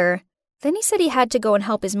longer. Then he said he had to go and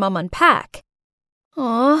help his mom unpack.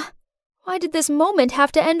 Aw, why did this moment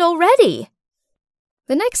have to end already?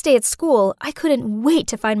 The next day at school, I couldn't wait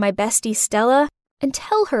to find my bestie Stella and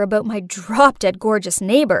tell her about my drop-dead gorgeous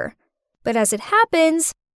neighbor. But as it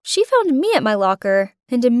happens, She found me at my locker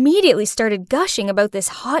and immediately started gushing about this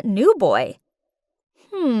hot new boy.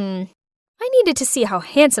 I needed to see how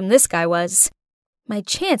handsome this guy was. My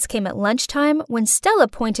chance came at lunchtime when Stella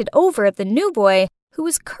pointed over at the new boy who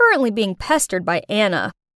was currently being pestered by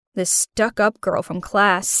Anna, this stuck-up girl from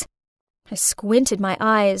class. I squinted my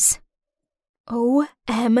eyes.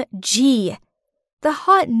 OMG! The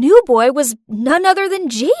hot new boy was none other than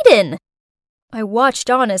Jaden! I watched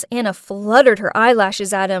on as Anna fluttered her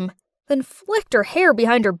eyelashes at him, then flicked her hair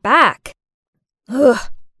behind her back. Ugh!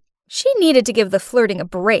 She needed to give the flirting a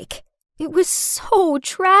break. It was so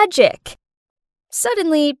tragic.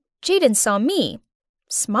 Suddenly, Jaden saw me,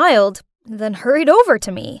 smiled, then hurried over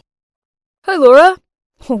to me. Hi, Laura.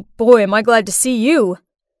 Oh boy, am I glad to see you.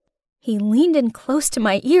 He leaned in close to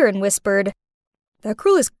my ear and whispered, That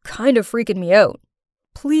girl is kind of freaking me out.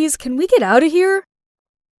 Please, can we get out of here?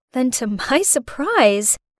 Then to my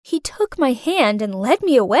surprise, he took my hand and led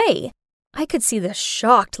me away. I could see the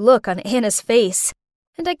shocked look on Anna's face,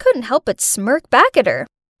 and I couldn't help but smirk back at her.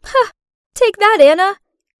 Ha! Take that, Anna.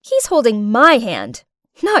 He's holding my hand,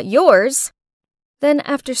 not yours. Then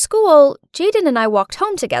after school, Jaden and I walked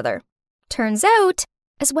home together. Turns out,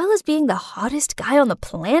 as well as being the hottest guy on the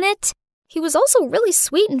planet, he was also really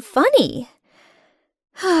sweet and funny.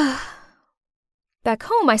 Back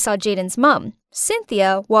home, I saw Jaden's mom,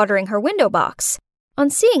 Cynthia, watering her window box. On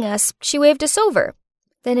seeing us, she waved us over,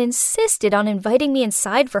 then insisted on inviting me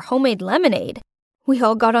inside for homemade lemonade. We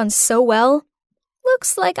all got on so well.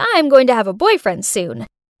 Looks like I'm going to have a boyfriend soon,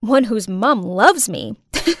 one whose mom loves me.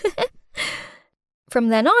 From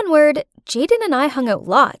then onward, Jaden and I hung out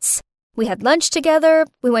lots. We had lunch together,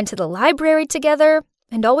 we went to the library together,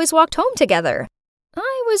 and always walked home together.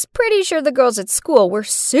 I was pretty sure the girls at school were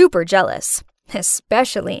super jealous,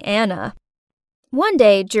 especially Anna. One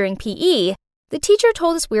day during PE, the teacher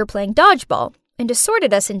told us we were playing dodgeball and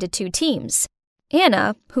assorted us into 2 teams.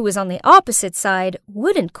 Anna, who was on the opposite side,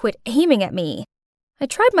 wouldn't quit aiming at me. I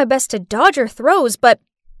tried my best to dodge her throws, but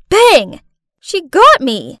bang! She got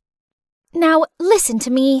me! Now, listen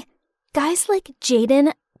to me. Guys like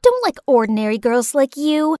Jaden don't like ordinary girls like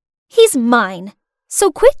you. He's mine,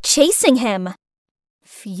 so quit chasing him.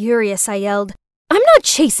 Furious, I yelled, I'm not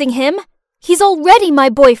chasing him. He's already my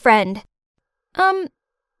boyfriend.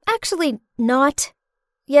 Actually not.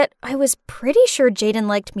 Yet I was pretty sure Jaden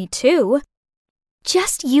liked me too.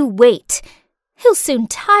 Just you wait. He'll soon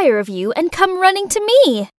tire of you and come running to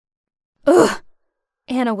me. Ugh!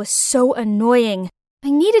 Anna was so annoying. I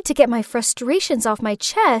needed to get my frustrations off my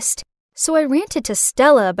chest, so I ranted to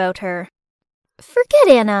Stella about her. Forget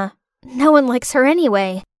Anna. No one likes her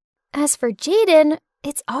anyway. As for Jaden,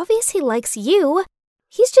 it's obvious he likes you.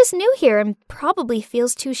 He's just new here and probably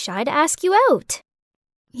feels too shy to ask you out.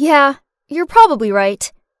 Yeah, you're probably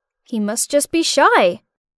right. He must just be shy.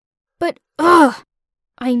 But,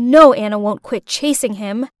 I know Anna won't quit chasing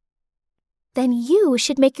him. Then you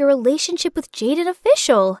should make your relationship with Jaden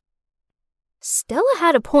official. Stella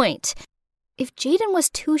had a point. If Jaden was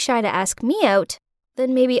too shy to ask me out,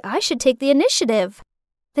 then maybe I should take the initiative.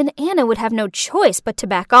 Then Anna would have no choice but to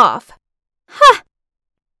back off. Ha!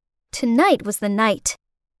 Tonight was the night.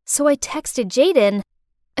 So I texted Jaden,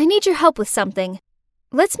 I need your help with something.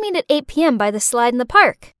 Let's meet at 8 p.m. by the slide in the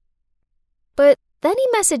park. But then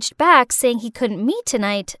he messaged back saying he couldn't meet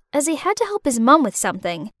tonight as he had to help his mom with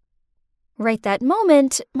something. Right that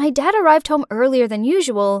moment, my dad arrived home earlier than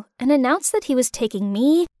usual and announced that he was taking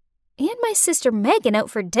me and my sister Megan out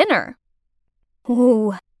for dinner.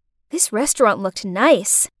 Ooh, this restaurant looked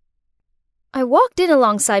nice. I walked in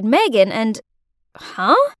alongside Megan and...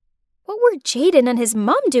 Huh? What were Jaden and his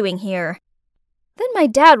mom doing here? Then my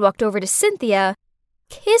dad walked over to Cynthia,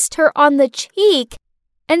 kissed her on the cheek,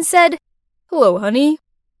 and said, Hello, honey.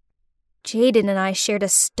 Jaden and I shared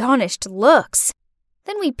astonished looks.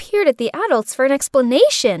 Then we peered at the adults for an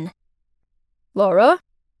explanation. Laura,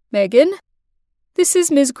 Megan, this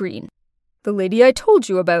is Ms. Green, the lady I told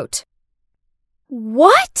you about.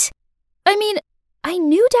 What? I mean, I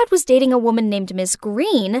knew Dad was dating a woman named Ms.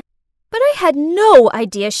 Green, but I had no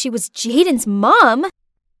idea she was Jaden's mom.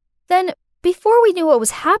 Then, before we knew what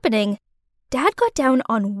was happening, Dad got down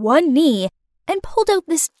on one knee and pulled out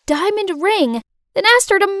this diamond ring, then asked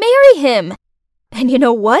her to marry him. And you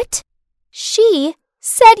know what? She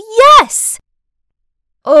said yes!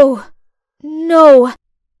 Oh, no.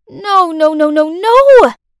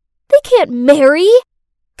 No. They can't marry,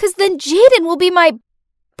 'cause then Jaden will be my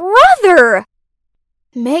brother.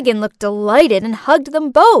 Megan looked delighted and hugged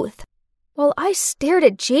them both, while I stared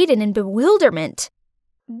at Jaden in bewilderment.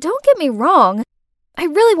 Don't get me wrong, I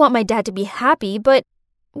really want my dad to be happy, but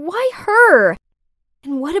why her?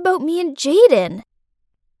 And what about me and Jaden?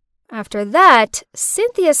 After that,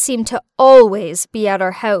 Cynthia seemed to always be at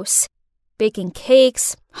our house, baking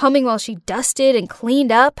cakes, humming while she dusted and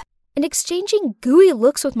cleaned up, and exchanging gooey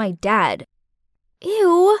looks with my dad.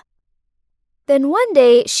 Ew. Then one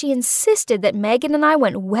day, she insisted that Megan and I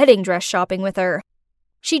went wedding dress shopping with her.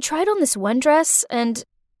 She tried on this one dress and,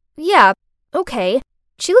 yeah, okay,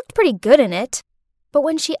 she looked pretty good in it. But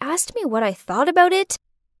when she asked me what I thought about it,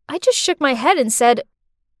 I just shook my head and said,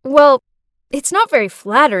 well, it's not very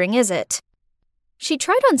flattering, is it? She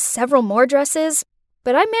tried on several more dresses,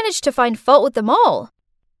 but I managed to find fault with them all.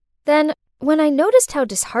 Then, when I noticed how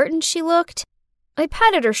disheartened she looked, I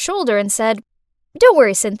patted her shoulder and said, "Don't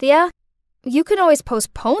worry, Cynthia. You can always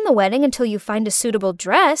postpone the wedding until you find a suitable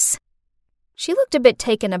dress." She looked a bit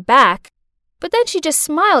taken aback, but then she just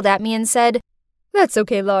smiled at me and said, "That's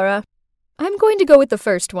okay, Laura. I'm going to go with the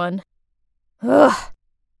first one." Ugh.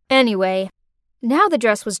 Anyway, now the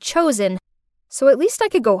dress was chosen, so at least I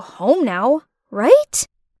could go home now, right?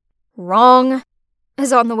 Wrong.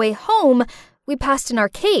 As on the way home, we passed an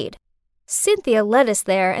arcade. Cynthia led us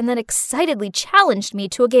there and then excitedly challenged me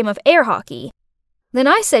to a game of air hockey. Then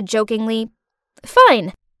I said jokingly,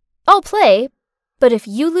 "Fine, I'll play, but if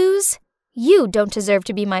you lose, you don't deserve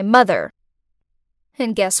to be my mother."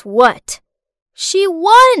 And guess what? She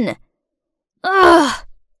won! Ugh!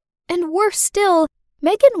 And worse still,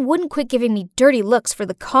 Megan wouldn't quit giving me dirty looks for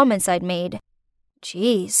the comments I'd made.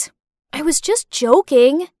 Jeez, I was just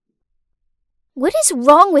joking. "What is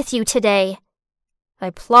wrong with you today?" I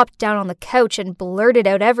plopped down on the couch and blurted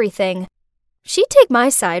out everything. She'd take my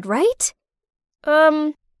side, right?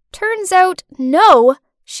 Turns out, no,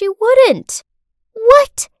 she wouldn't.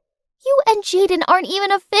 What? You and Jaden aren't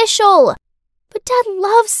even official. But Dad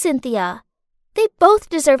loves Cynthia. They both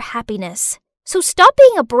deserve happiness, so stop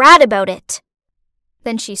being a brat about it.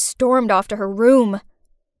 Then she stormed off to her room.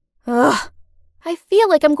 Ugh, I feel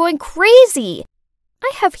like I'm going crazy.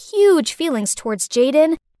 I have huge feelings towards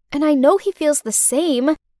Jaden, and I know he feels the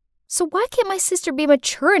same. So why can't my sister be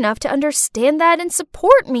mature enough to understand that and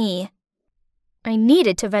support me? I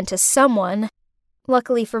needed to vent to someone.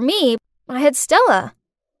 Luckily for me, I had Stella.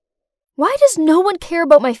 Why does no one care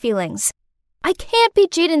about my feelings? I can't be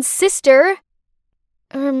Jaden's sister.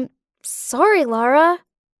 Sorry, Laura.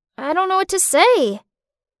 I don't know what to say.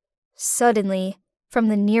 Suddenly, from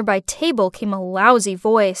the nearby table came a lousy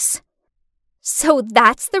voice. "So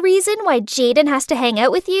that's the reason why Jaden has to hang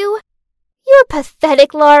out with you? You're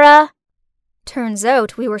pathetic, Laura." Turns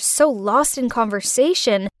out we were so lost in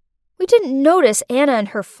conversation, we didn't notice Anna and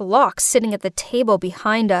her flock sitting at the table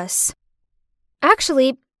behind us.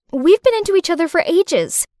 Actually, we've been into each other for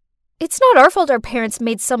ages. It's not our fault our parents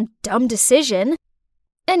made some dumb decision.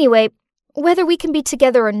 Anyway, whether we can be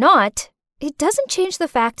together or not, it doesn't change the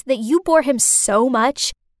fact that you bore him so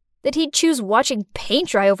much that he'd choose watching paint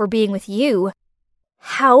dry over being with you.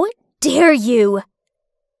 How dare you?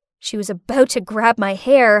 She was about to grab my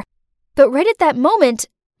hair, but right at that moment,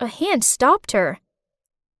 a hand stopped her.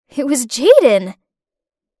 It was Jaden.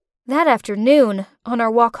 That afternoon, on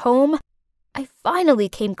our walk home, I finally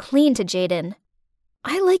came clean to Jaden.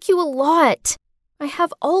 I like you a lot. I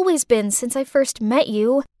have always been since I first met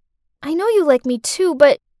you. I know you like me too,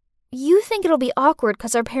 but you think it'll be awkward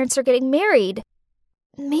because our parents are getting married.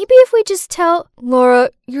 Maybe if we just tell... Laura,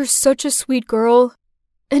 you're such a sweet girl,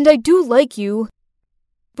 and I do like you,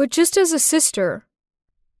 but just as a sister.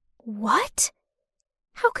 What?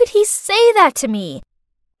 How could he say that to me?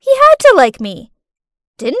 He had to like me,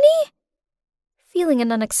 didn't he? Feeling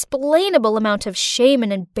an unexplainable amount of shame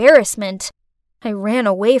and embarrassment, I ran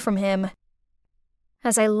away from him.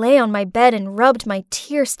 As I lay on my bed and rubbed my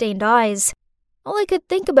tear-stained eyes, all I could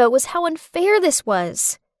think about was how unfair this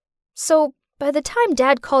was. So, by the time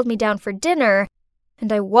Dad called me down for dinner,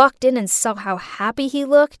 and I walked in and saw how happy he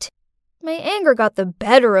looked, my anger got the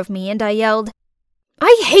better of me and I yelled,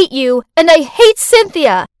 "I hate you, and I hate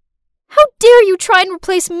Cynthia! How dare you try and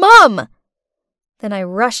replace Mom?" Then I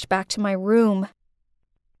rushed back to my room.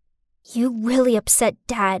 "You really upset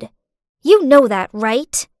Dad. You know that,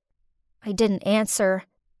 right?" I didn't answer.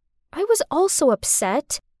 I was also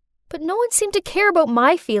upset, but no one seemed to care about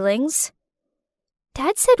my feelings.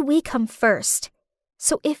 Dad said we come first,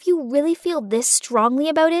 so if you really feel this strongly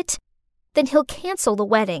about it, then he'll cancel the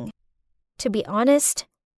wedding. To be honest,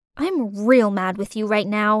 I'm real mad with you right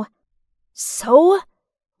now. So?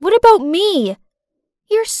 What about me?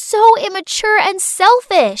 You're so immature and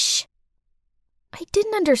selfish. I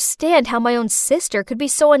didn't understand how my own sister could be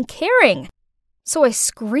so uncaring, so I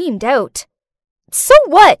screamed out. So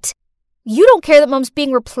what? You don't care that Mom's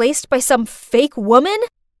being replaced by some fake woman?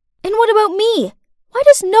 And what about me? Why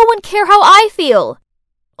does no one care how I feel?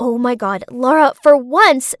 Oh my god, Laura, for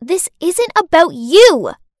once, this isn't about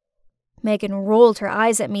you! Megan rolled her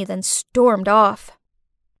eyes at me, then stormed off.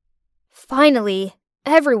 Finally,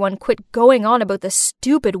 everyone quit going on about the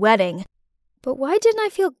stupid wedding. But why didn't I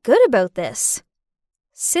feel good about this?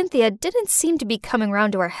 Cynthia didn't seem to be coming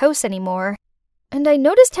round to our house anymore, and I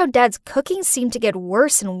noticed how Dad's cooking seemed to get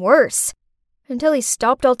worse and worse, until he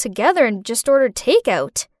stopped altogether and just ordered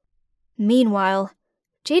takeout. Meanwhile,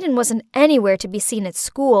 Jaden wasn't anywhere to be seen at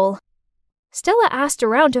school. Stella asked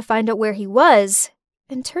around to find out where he was,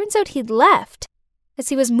 and turns out he'd left, as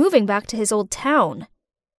he was moving back to his old town.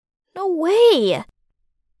 No way!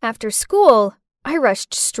 After school, I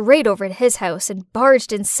rushed straight over to his house and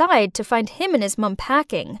barged inside to find him and his mum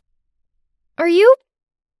packing. Are you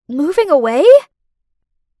moving away?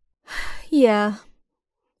 Yeah.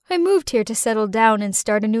 I moved here to settle down and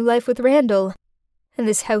start a new life with Randall, and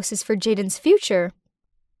this house is for Jaden's future.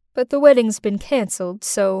 But the wedding's been cancelled,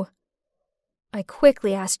 so I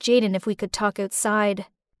quickly asked Jaden if we could talk outside.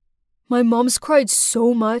 My mom's cried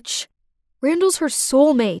so much. Randall's her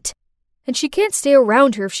soulmate, and she can't stay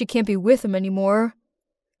around her if she can't be with him anymore.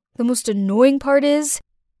 The most annoying part is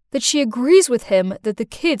that she agrees with him that the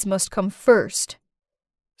kids must come first.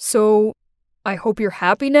 So, I hope you're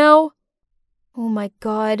happy now? Oh my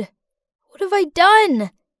god, what have I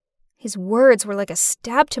done? His words were like a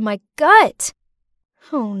stab to my gut.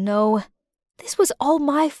 Oh no, this was all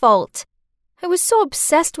my fault. I was so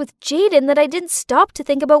obsessed with Jaden that I didn't stop to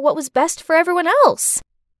think about what was best for everyone else.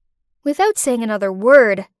 Without saying another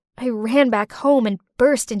word, I ran back home and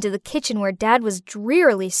burst into the kitchen where Dad was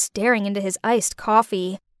drearily staring into his iced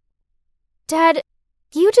coffee. Dad,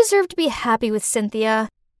 you deserve to be happy with Cynthia.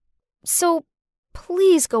 So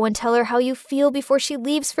please go and tell her how you feel before she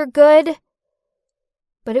leaves for good.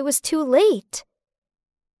 But it was too late.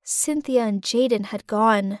 Cynthia and Jaden had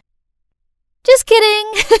gone. Just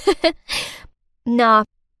kidding! Nah,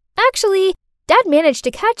 actually, Dad managed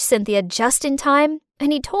to catch Cynthia just in time,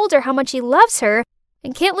 and he told her how much he loves her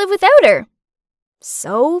and can't live without her.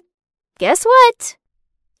 So, guess what?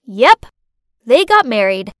 Yep, they got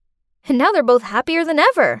married, and now they're both happier than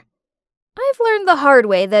ever. I've learned the hard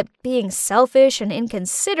way that being selfish and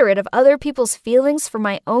inconsiderate of other people's feelings for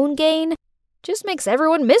my own gain just makes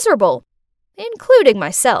everyone miserable, including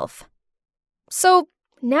myself. So,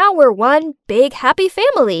 now we're one big happy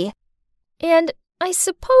family. And I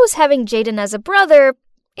suppose having Jaden as a brother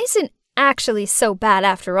isn't actually so bad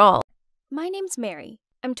after all. My name's Mary.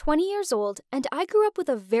 I'm 20 years old, and I grew up with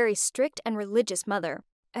a very strict and religious mother.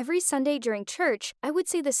 Every Sunday during church, I would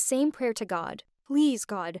say the same prayer to God. Please,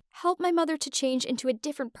 God, help my mother to change into a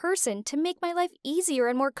different person to make my life easier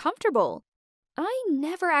and more comfortable. I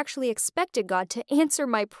never actually expected God to answer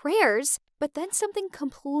my prayers, but then something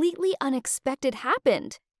completely unexpected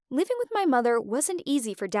happened. Living with my mother wasn't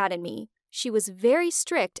easy for Dad and me. She was very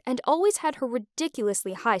strict and always had her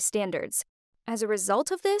ridiculously high standards. As a result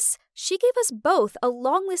of this, she gave us both a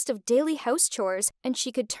long list of daily house chores, and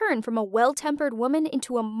she could turn from a well-tempered woman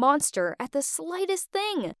into a monster at the slightest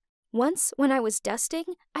thing. Once, when I was dusting,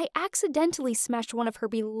 I accidentally smashed one of her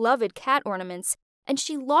beloved cat ornaments, and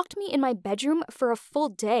she locked me in my bedroom for a full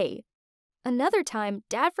day. Another time,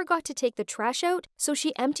 Dad forgot to take the trash out, so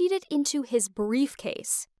she emptied it into his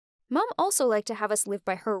briefcase. Mom also liked to have us live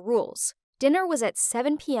by her rules. Dinner was at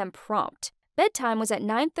 7 p.m. prompt. Bedtime was at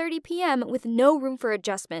 9:30 p.m. with no room for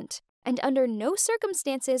adjustment. And under no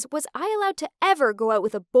circumstances was I allowed to ever go out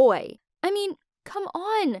with a boy. I mean, come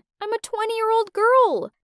on, I'm a 20-year-old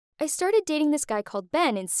girl. I started dating this guy called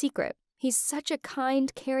Ben in secret. He's such a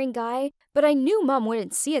kind, caring guy, but I knew Mom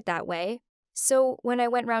wouldn't see it that way. So when I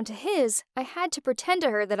went round to his, I had to pretend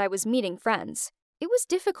to her that I was meeting friends. It was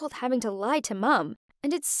difficult having to lie to Mom,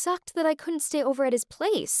 and it sucked that I couldn't stay over at his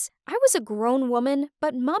place. I was a grown woman,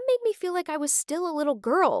 but Mom made me feel like I was still a little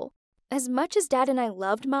girl. As much as Dad and I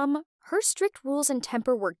loved Mom, her strict rules and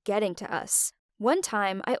temper were getting to us. One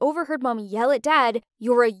time, I overheard Mom yell at Dad,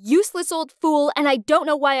 "You're a useless old fool, and I don't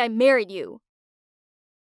know why I married you."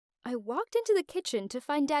 I walked into the kitchen to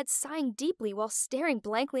find Dad sighing deeply while staring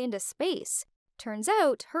blankly into space. Turns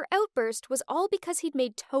out, her outburst was all because he'd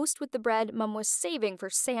made toast with the bread Mom was saving for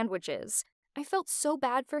sandwiches. I felt so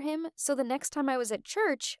bad for him, so the next time I was at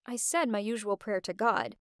church, I said my usual prayer to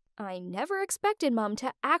God. I never expected Mom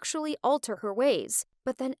to actually alter her ways,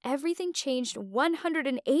 but then everything changed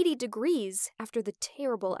 180 degrees after the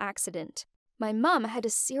terrible accident. My mom had a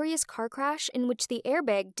serious car crash in which the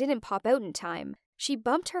airbag didn't pop out in time. She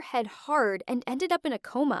bumped her head hard and ended up in a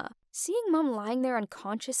coma. Seeing Mom lying there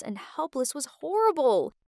unconscious and helpless was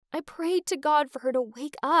horrible. I prayed to God for her to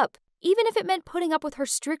wake up, even if it meant putting up with her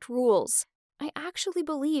strict rules. I actually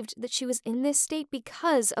believed that she was in this state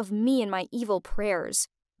because of me and my evil prayers.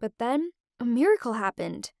 But then, a miracle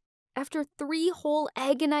happened. After 3 whole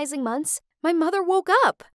agonizing months, my mother woke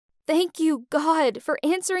up. Thank you, God, for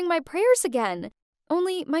answering my prayers again.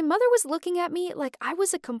 Only my mother was looking at me like I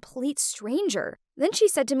was a complete stranger. Then she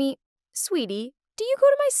said to me, "Sweetie, do you go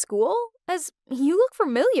to my school? As you look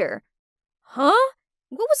familiar." Huh?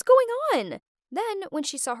 What was going on? Then, when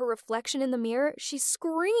she saw her reflection in the mirror, she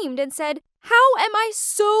screamed and said, "How am I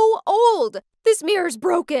so old? This mirror's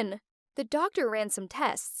broken." The doctor ran some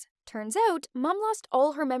tests. Turns out, Mom lost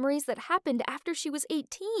all her memories that happened after she was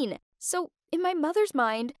 18. So, in my mother's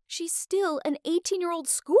mind, she's still an 18-year-old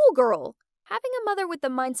schoolgirl. Having a mother with the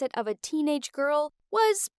mindset of a teenage girl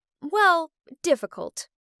was, well, difficult.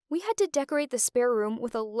 We had to decorate the spare room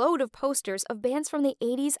with a load of posters of bands from the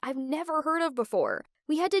 80s I've never heard of before.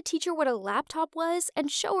 We had to teach her what a laptop was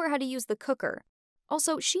and show her how to use the cooker.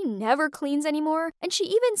 Also, she never cleans anymore, and she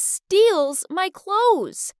even steals my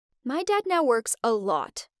clothes. My dad now works a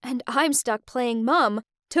lot, and I'm stuck playing mom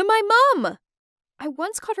to my mom. I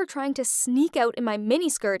once caught her trying to sneak out in my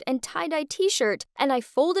miniskirt and tie-dye t-shirt, and I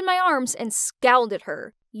folded my arms and scowled at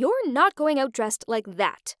her. "You're not going out dressed like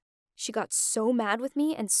that." She got so mad with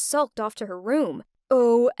me and sulked off to her room.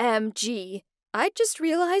 OMG. I just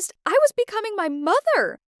realized I was becoming my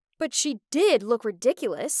mother. But she did look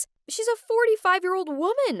ridiculous. She's a 45-year-old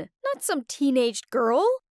woman, not some teenaged girl.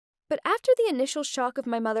 But after the initial shock of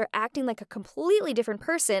my mother acting like a completely different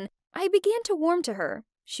person, I began to warm to her.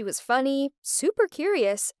 She was funny, super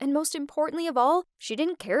curious, and most importantly of all, she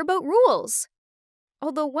didn't care about rules.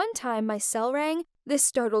 Although one time my cell rang, this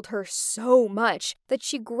startled her so much that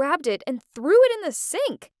she grabbed it and threw it in the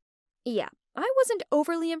sink. Yeah, I wasn't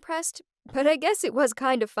overly impressed, but I guess it was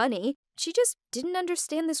kind of funny. She just didn't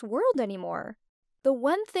understand this world anymore. The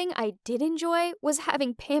one thing I did enjoy was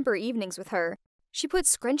having pamper evenings with her. She put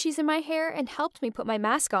scrunchies in my hair and helped me put my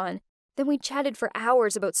mask on. Then we chatted for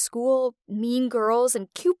hours about school, mean girls,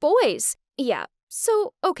 and cute boys. Yeah,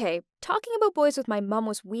 so, okay, talking about boys with my mom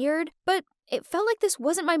was weird, but it felt like this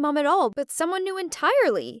wasn't my mom at all, but someone new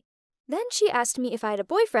entirely. Then she asked me if I had a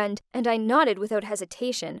boyfriend, and I nodded without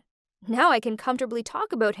hesitation. Now I can comfortably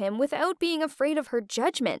talk about him without being afraid of her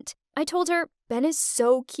judgment. I told her, Ben is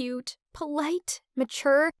so cute, polite,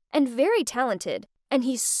 mature, and very talented, and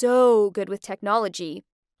he's so good with technology.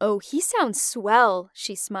 Oh, he sounds swell,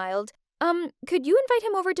 she smiled. Could you invite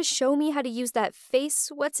him over to show me how to use that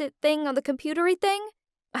face-what's-it thing on the computery thing?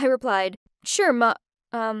 I replied, sure,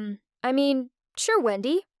 sure,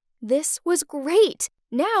 Wendy. This was great.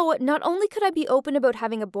 Now, not only could I be open about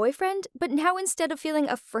having a boyfriend, but now instead of feeling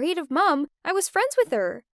afraid of Mom, I was friends with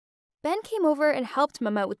her. Ben came over and helped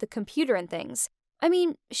Mom out with the computer and things. I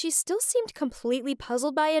mean, she still seemed completely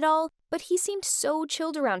puzzled by it all, but he seemed so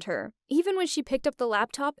chilled around her, even when she picked up the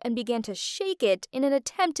laptop and began to shake it in an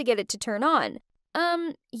attempt to get it to turn on.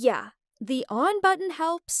 Yeah, the on button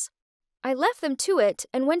helps. I left them to it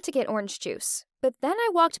and went to get orange juice. But then I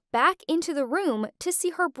walked back into the room to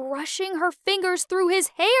see her brushing her fingers through his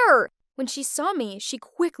hair. When she saw me, she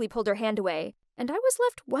quickly pulled her hand away, and I was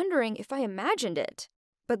left wondering if I imagined it.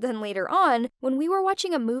 But then later on, when we were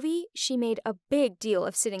watching a movie, she made a big deal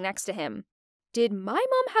of sitting next to him. Did my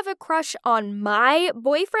mom have a crush on my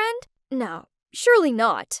boyfriend? No, surely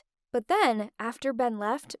not. But then, after Ben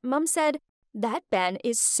left, Mom said, "That Ben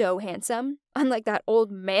is so handsome. Unlike that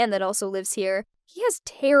old man that also lives here. He has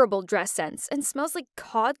terrible dress sense and smells like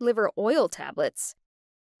cod liver oil tablets."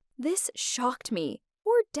 This shocked me.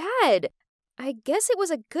 Poor Dad. I guess it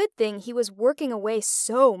was a good thing he was working away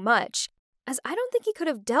so much, as I don't think he could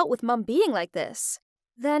have dealt with Mom being like this.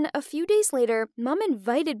 Then, a few days later, Mom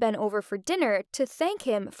invited Ben over for dinner to thank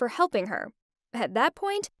him for helping her. At that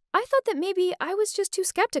point, I thought that maybe I was just too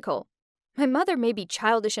skeptical. My mother may be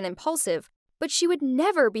childish and impulsive, but she would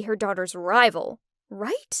never be her daughter's rival,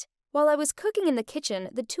 right? While I was cooking in the kitchen,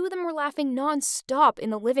 the two of them were laughing non-stop in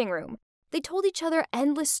the living room. They told each other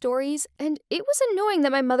endless stories, and it was annoying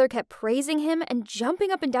that my mother kept praising him and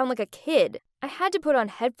jumping up and down like a kid. I had to put on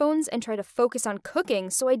headphones and try to focus on cooking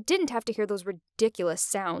so I didn't have to hear those ridiculous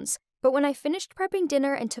sounds. But when I finished prepping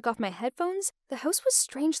dinner and took off my headphones, the house was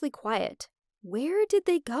strangely quiet. Where did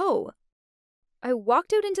they go? I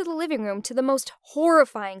walked out into the living room to the most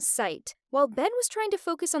horrifying sight. While Ben was trying to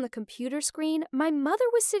focus on the computer screen, my mother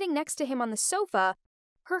was sitting next to him on the sofa,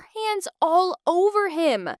 her hands all over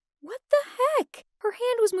him. What the heck? Her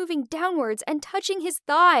hand was moving downwards and touching his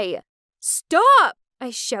thigh. "Stop!"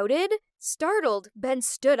 I shouted. Startled, Ben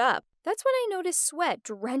stood up. That's when I noticed sweat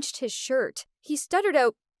drenched his shirt. He stuttered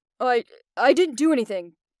out, I didn't do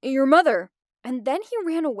anything. Your mother." And then he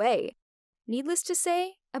ran away. Needless to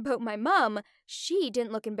say, About my mom, she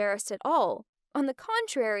didn't look embarrassed at all. On the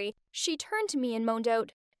contrary, she turned to me and moaned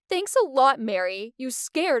out, "Thanks a lot, Mary. You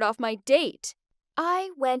scared off my date."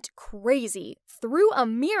 I went crazy, threw a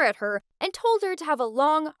mirror at her, and told her to have a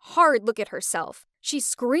long, hard look at herself. She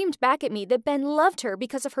screamed back at me that Ben loved her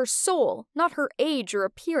because of her soul, not her age or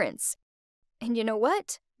appearance. And you know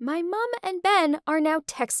what? My mom and Ben are now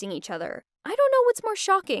texting each other. I don't know what's more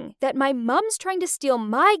shocking, that my mom's trying to steal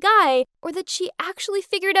my guy, or that she actually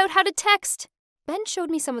figured out how to text. Ben showed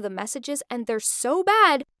me some of the messages, and they're so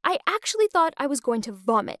bad, I actually thought I was going to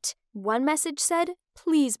vomit. One message said,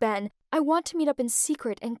 "Please, Ben, I want to meet up in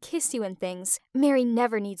secret and kiss you and things. Mary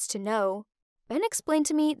never needs to know." Ben explained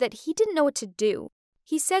to me that he didn't know what to do.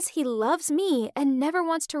 He says he loves me and never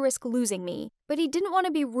wants to risk losing me, but he didn't want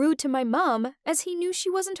to be rude to my mom as he knew she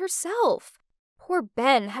wasn't herself. Poor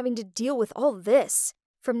Ben having to deal with all this.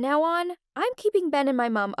 From now on, I'm keeping Ben and my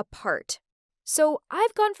mom apart. So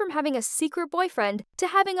I've gone from having a secret boyfriend to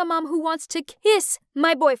having a mom who wants to kiss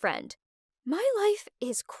my boyfriend. My life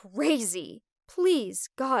is crazy. Please,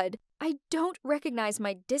 God, I don't recognize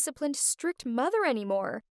my disciplined, strict mother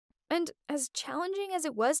anymore. And as challenging as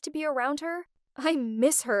it was to be around her, I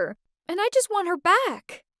miss her, and I just want her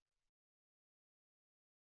back.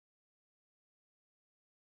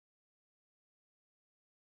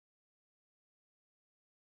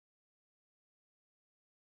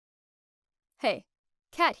 Hey,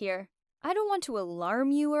 Kat here. I don't want to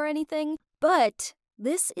alarm you or anything, but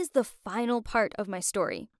this is the final part of my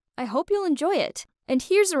story. I hope you'll enjoy it. And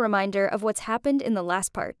here's a reminder of what's happened in the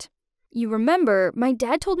last part. You remember, my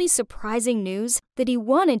dad told me surprising news that he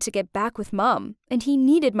wanted to get back with Mom, and he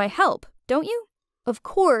needed my help, don't you? Of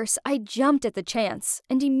course, I jumped at the chance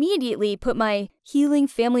and immediately put my healing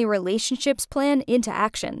family relationships plan into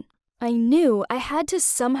action. I knew I had to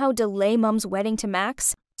somehow delay Mom's wedding to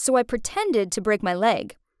Max, so I pretended to break my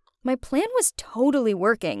leg. My plan was totally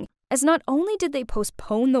working, as not only did they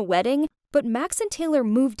postpone the wedding, but Max and Taylor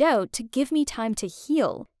moved out to give me time to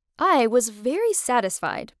heal. I was very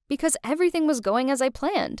satisfied because everything was going as I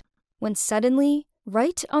planned, when suddenly,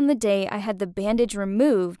 right on the day I had the bandage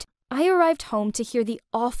removed, I arrived home to hear the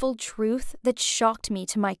awful truth that shocked me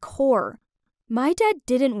to my core. My dad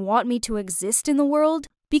didn't want me to exist in the world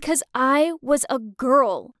because I was a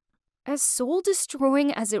girl. As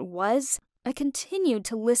soul-destroying as it was, I continued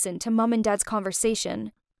to listen to Mom and Dad's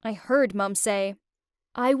conversation. I heard Mom say,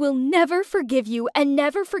 "I will never forgive you and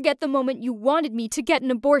never forget the moment you wanted me to get an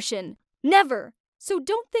abortion. Never! So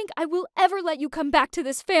don't think I will ever let you come back to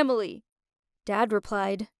this family." Dad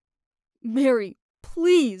replied, "Mary,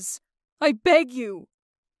 please, I beg you."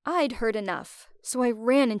 I'd heard enough, so I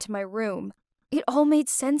ran into my room. It all made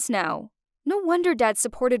sense now. No wonder Dad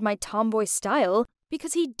supported my tomboy style,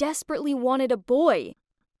 because he desperately wanted a boy.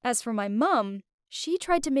 As for my mom, she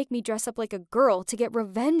tried to make me dress up like a girl to get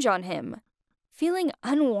revenge on him. Feeling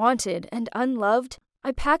unwanted and unloved,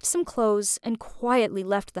 I packed some clothes and quietly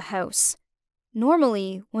left the house.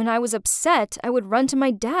 Normally, when I was upset, I would run to my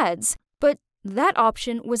dad's, but that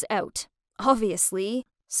option was out, obviously,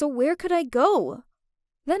 so where could I go?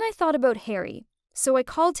 Then I thought about Harry, so I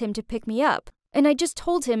called him to pick me up, and I just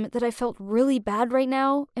told him that I felt really bad right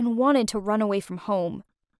now and wanted to run away from home.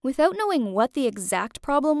 Without knowing what the exact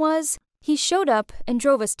problem was, he showed up and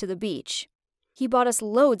drove us to the beach. He bought us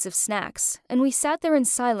loads of snacks, and we sat there in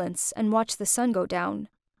silence and watched the sun go down.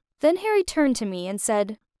 Then Harry turned to me and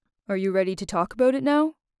said, "Are you ready to talk about it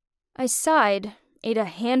now?" I sighed, ate a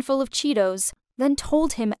handful of Cheetos, then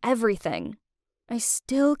told him everything. I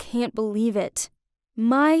still can't believe it.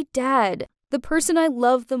 My dad, the person I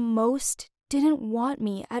love the most, didn't want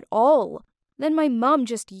me at all. Then my mom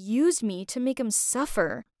just used me to make him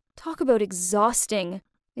suffer. Talk about exhausting.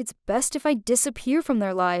 It's best if I disappear from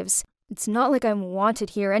their lives. It's not like I'm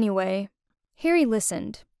wanted here anyway. Harry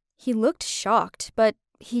listened. He looked shocked, but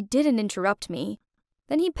he didn't interrupt me.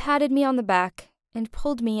 Then he patted me on the back and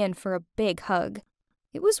pulled me in for a big hug.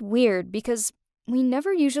 It was weird because we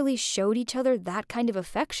never usually showed each other that kind of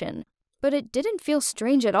affection, but it didn't feel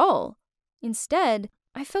strange at all. Instead,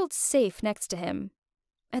 I felt safe next to him.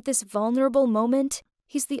 At this vulnerable moment,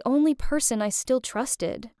 he's the only person I still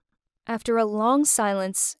trusted. After a long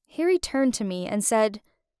silence, Harry turned to me and said,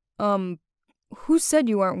 Who said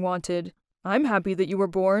you aren't wanted? I'm happy that you were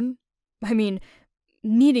born. I mean,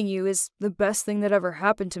 meeting you is the best thing that ever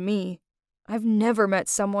happened to me. I've never met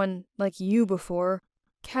someone like you before.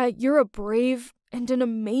 Kat, you're a brave and an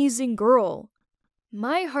amazing girl."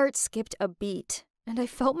 My heart skipped a beat, and I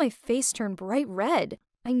felt my face turn bright red.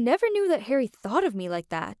 I never knew that Harry thought of me like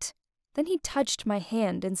that. Then he touched my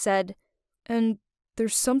hand and said, "And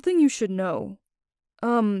there's something you should know.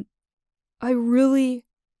 I really,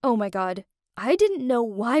 Oh my god. I didn't know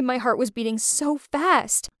why my heart was beating so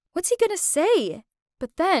fast. What's he gonna say?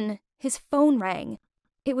 But then, his phone rang.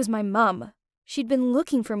 It was my mum. She'd been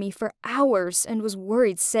looking for me for hours and was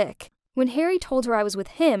worried sick. When Harry told her I was with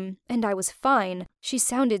him, and I was fine, she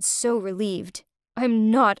sounded so relieved.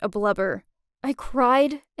 I'm not a blubber. I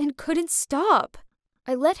cried and couldn't stop.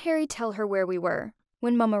 I let Harry tell her where we were.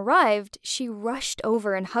 When Mum arrived, she rushed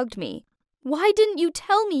over and hugged me. Why didn't you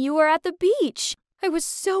tell me you were at the beach? I was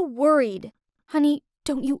so worried. Honey,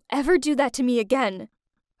 don't you ever do that to me again.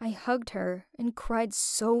 I hugged her and cried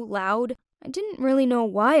so loud. I didn't really know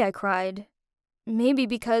why I cried. Maybe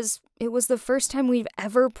because it was the first time we've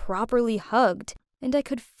ever properly hugged, and I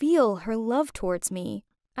could feel her love towards me.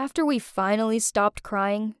 After we finally stopped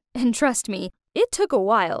crying, and trust me, it took a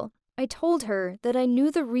while, I told her that I knew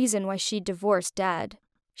the reason why she'd divorced Dad.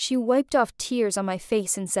 She wiped off tears on my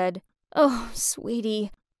face and said, "Oh, sweetie,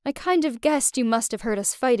 I kind of guessed you must have heard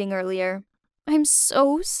us fighting earlier. I'm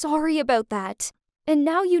so sorry about that. And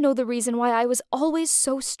now you know the reason why I was always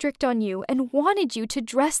so strict on you and wanted you to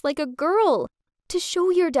dress like a girl, to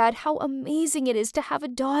show your dad how amazing it is to have a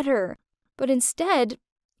daughter. But instead,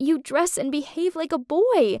 you dress and behave like a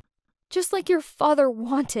boy, just like your father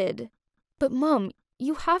wanted. But Mum,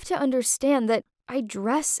 you have to understand that I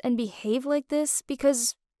dress and behave like this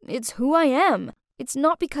because it's who I am. It's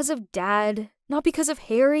not because of Dad, not because of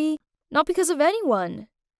Harry, not because of anyone.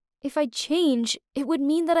 If I change, it would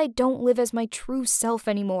mean that I don't live as my true self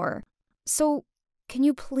anymore. So, can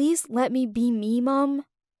you please let me be me, Mum?"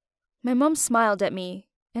 My mum smiled at me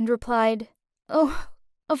and replied, "Oh,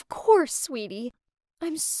 of course, sweetie.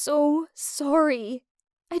 I'm so sorry.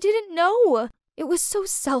 I didn't know. It was so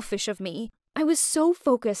selfish of me. I was so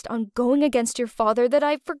focused on going against your father that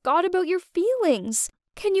I forgot about your feelings.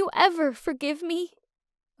 Can you ever forgive me?"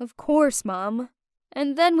 "Of course, Mom."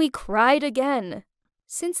 And then we cried again.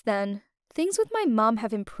 Since then, things with my mom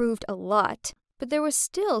have improved a lot, but there was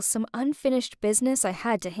still some unfinished business I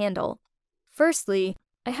had to handle. Firstly,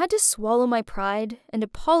 I had to swallow my pride and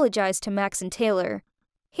apologize to Max and Taylor.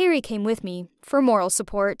 Harry came with me for moral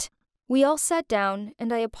support. We all sat down,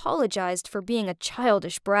 and I apologized for being a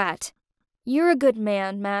childish brat. "You're a good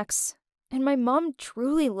man, Max, and my mom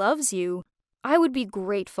truly loves you. I would be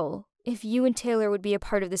grateful if you and Taylor would be a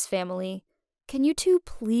part of this family. Can you two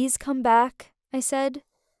please come back?" I said.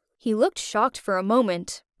 He looked shocked for a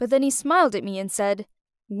moment, but then he smiled at me and said,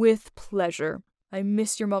 "With pleasure. I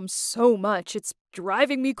miss your mom so much, it's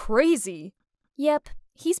driving me crazy." "Yep,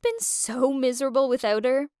 he's been so miserable without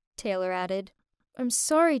her," Taylor added. "I'm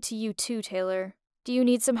sorry to you too, Taylor. Do you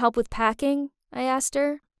need some help with packing?" I asked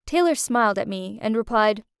her. Taylor smiled at me and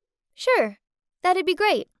replied, "Sure, that'd be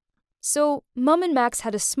great." So, Mum and Max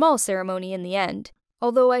had a small ceremony in the end,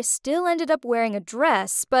 although I still ended up wearing a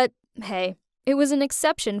dress, but hey, it was an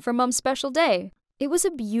exception for Mum's special day. It was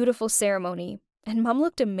a beautiful ceremony, and Mum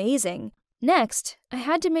looked amazing. Next, I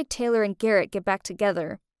had to make Taylor and Garrett get back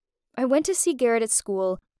together. I went to see Garrett at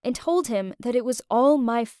school and told him that it was all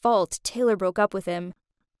my fault Taylor broke up with him.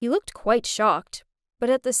 He looked quite shocked, but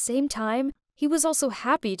at the same time, he was also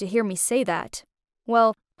happy to hear me say that.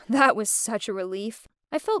 Well, that was such a relief.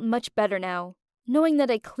 I felt much better now, knowing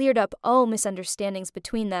that I cleared up all misunderstandings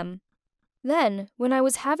between them. Then, when I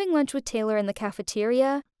was having lunch with Taylor in the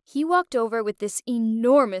cafeteria, he walked over with this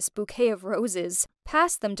enormous bouquet of roses,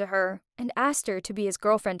 passed them to her, and asked her to be his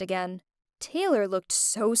girlfriend again. Taylor looked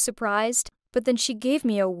so surprised, but then she gave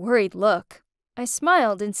me a worried look. I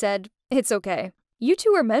smiled and said, "It's okay. You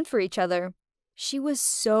two are meant for each other." She was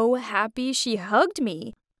so happy she hugged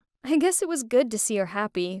me. I guess it was good to see her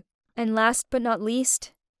happy. And last but not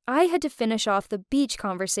least, I had to finish off the beach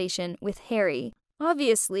conversation with Harry.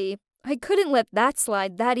 Obviously, I couldn't let that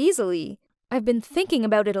slide that easily. I've been thinking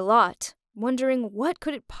about it a lot, wondering what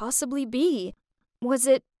could it possibly be.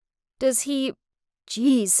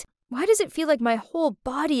 Geez, why does it feel like my whole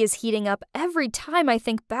body is heating up every time I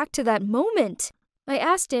think back to that moment? I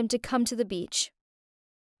asked him to come to the beach,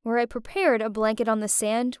 where I prepared a blanket on the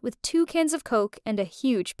sand with 2 cans of Coke and a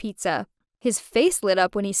huge pizza. His face lit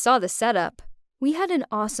up when he saw the setup. We had an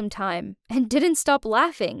awesome time and didn't stop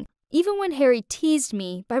laughing, even when Harry teased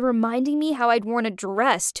me by reminding me how I'd worn a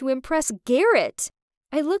dress to impress Garrett.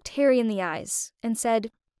 I looked Harry in the eyes and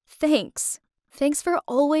said, "Thanks. Thanks for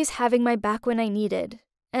always having my back when I needed.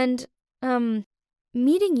 And,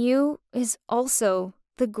 meeting you is also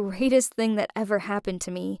the greatest thing that ever happened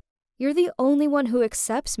to me. You're the only one who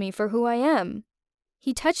accepts me for who I am."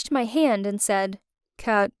 He touched my hand and said,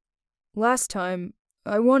 "Kat, last time,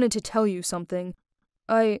 I wanted to tell you something.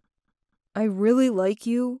 I really like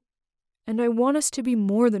you, and I want us to be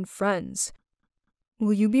more than friends.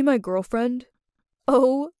 Will you be my girlfriend?"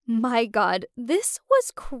 Oh my god, this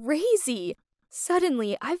was crazy!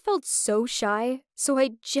 Suddenly, I felt so shy, so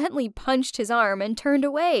I gently punched his arm and turned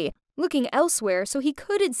away, looking elsewhere so he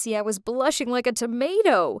couldn't see I was blushing like a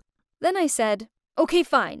tomato. Then I said, "Okay,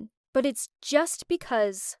 fine, but it's just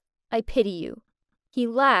because I pity you." He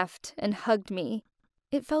laughed and hugged me.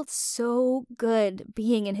 It felt so good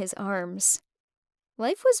being in his arms.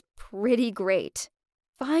 Life was pretty great.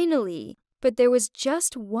 Finally. But there was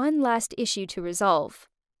just one last issue to resolve.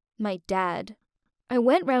 My dad. I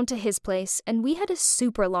went round to his place and we had a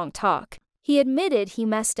super long talk. He admitted he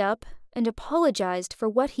messed up and apologized for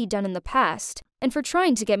what he'd done in the past and for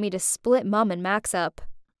trying to get me to split Mom and Max up.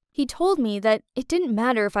 He told me that it didn't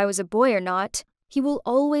matter if I was a boy or not. He will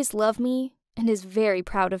always love me and is very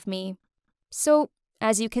proud of me. So,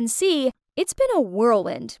 as you can see, it's been a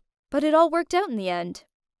whirlwind, but it all worked out in the end.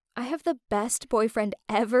 I have the best boyfriend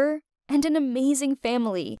ever and an amazing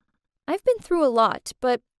family. I've been through a lot,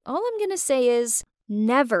 but all I'm gonna say is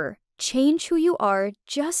never change who you are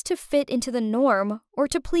just to fit into the norm or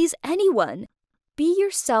to please anyone. Be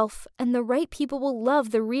yourself and the right people will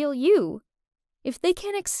love the real you. If they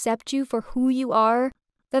can't accept you for who you are,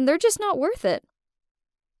 then they're just not worth it.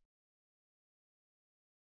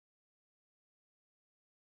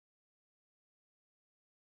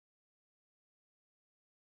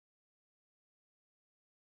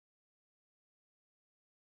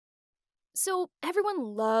 So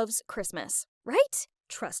everyone loves Christmas, right?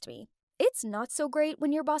 Trust me. It's not so great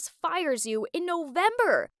when your boss fires you in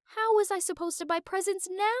November. How was I supposed to buy presents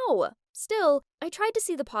now? Still, I tried to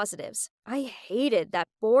see the positives. I hated that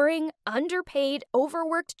boring, underpaid,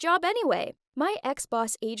 overworked job anyway. My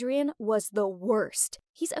ex-boss Adrian was the worst.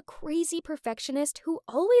 He's a crazy perfectionist who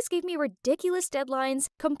always gave me ridiculous deadlines,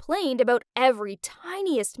 complained about every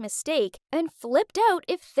tiniest mistake, and flipped out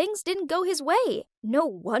if things didn't go his way. No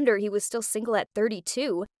wonder he was still single at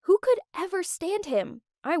 32. Who could ever stand him?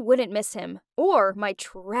 I wouldn't miss him, or my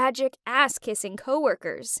tragic ass-kissing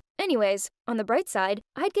coworkers. Anyways, on the bright side,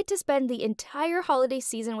 I'd get to spend the entire holiday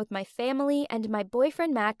season with my family and my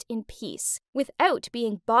boyfriend Matt in peace, without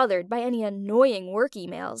being bothered by any annoying work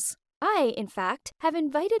emails. I, in fact, have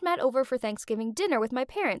invited Matt over for Thanksgiving dinner with my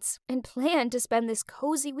parents and plan to spend this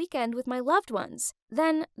cozy weekend with my loved ones.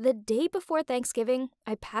 Then, the day before Thanksgiving,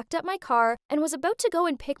 I packed up my car and was about to go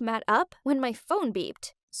and pick Matt up when my phone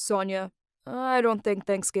beeped. Sonia, I don't think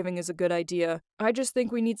Thanksgiving is a good idea. I just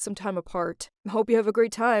think we need some time apart. Hope you have a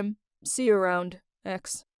great time. See you around,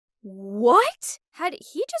 X. What? Had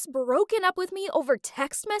he just broken up with me over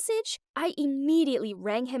text message? I immediately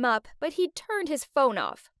rang him up, but he'd turned his phone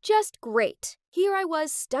off. Just great. Here I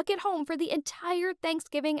was stuck at home for the entire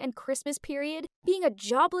Thanksgiving and Christmas period, being a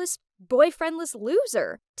jobless, boyfriendless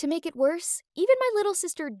loser. To make it worse, even my little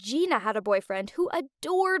sister Gina had a boyfriend who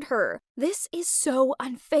adored her. This is so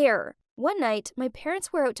unfair. One night, my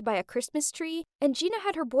parents were out to buy a Christmas tree, and Gina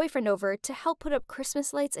had her boyfriend over to help put up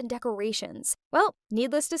Christmas lights and decorations. Well,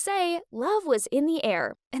 needless to say, love was in the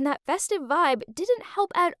air, and that festive vibe didn't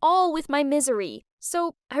help at all with my misery.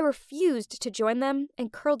 So I refused to join them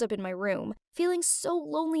and curled up in my room. Feeling so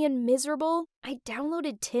lonely and miserable, I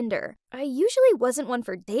downloaded Tinder. I usually wasn't one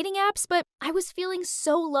for dating apps, but I was feeling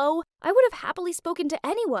so low, I would have happily spoken to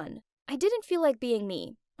anyone. I didn't feel like being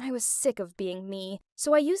me. I was sick of being me,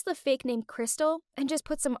 so I used the fake name Crystal and just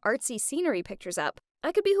put some artsy scenery pictures up.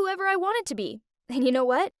 I could be whoever I wanted to be. And you know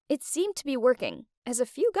what? It seemed to be working, as a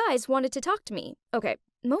few guys wanted to talk to me. Okay,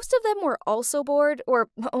 most of them were also bored, or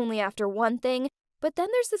only after one thing, but then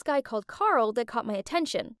there's this guy called Carl that caught my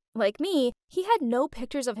attention. Like me, he had no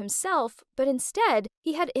pictures of himself, but instead,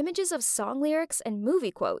 he had images of song lyrics and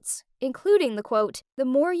movie quotes, including the quote, "The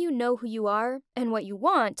more you know who you are and what you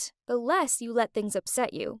want, the less you let things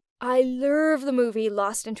upset you." I love the movie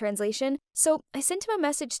Lost in Translation, so I sent him a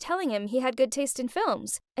message telling him he had good taste in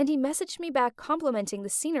films, and he messaged me back complimenting the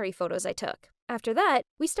scenery photos I took. After that,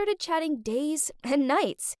 we started chatting days and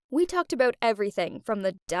nights. We talked about everything, from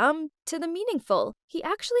the dumb to the meaningful. He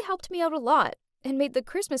actually helped me out a lot and made the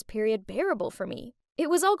Christmas period bearable for me. It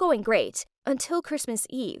was all going great, until Christmas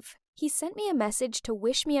Eve. He sent me a message to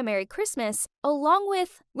wish me a Merry Christmas, along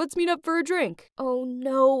with, "Let's meet up for a drink." Oh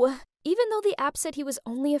no. Even though the app said he was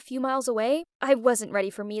only a few miles away, I wasn't ready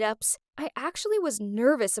for meetups. I actually was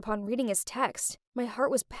nervous upon reading his text. My heart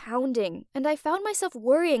was pounding, and I found myself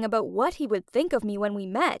worrying about what he would think of me when we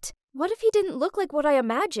met. What if he didn't look like what I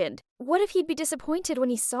imagined? What if he'd be disappointed when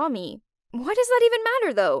he saw me? Why does that even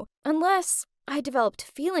matter, though? Unless I developed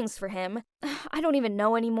feelings for him. I don't even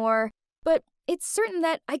know anymore. But it's certain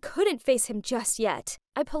that I couldn't face him just yet.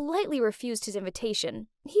 I politely refused his invitation.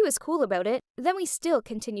 He was cool about it. Then we still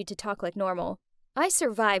continued to talk like normal. I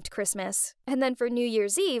survived Christmas, and then for New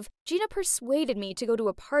Year's Eve, Gina persuaded me to go to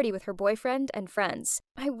a party with her boyfriend and friends.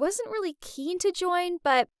 I wasn't really keen to join,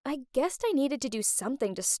 but I guessed I needed to do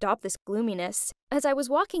something to stop this gloominess. As I was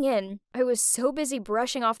walking in, I was so busy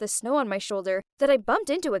brushing off the snow on my shoulder that I bumped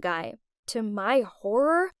into a guy. To my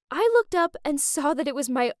horror, I looked up and saw that it was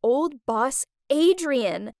my old boss,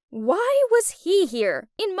 Adrian. Why was he here,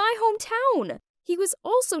 in my hometown? He was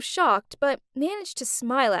also shocked, but managed to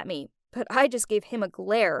smile at me. But I just gave him a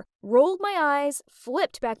glare, rolled my eyes,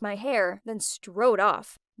 flipped back my hair, then strode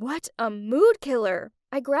off. What a mood killer!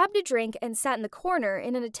 I grabbed a drink and sat in the corner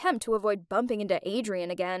in an attempt to avoid bumping into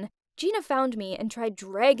Adrian again. Gina found me and tried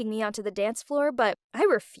dragging me onto the dance floor, but I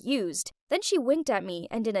refused. Then she winked at me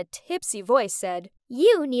and in a tipsy voice said,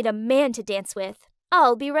 "You need a man to dance with.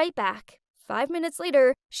 I'll be right back." 5 minutes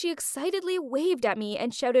later, she excitedly waved at me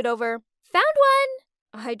and shouted over, "Found one!"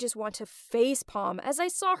 I just want to facepalm as I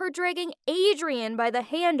saw her dragging Adrian by the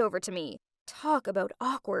hand over to me. Talk about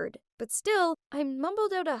awkward. But still, I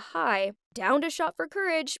mumbled out a hi, downed a shot for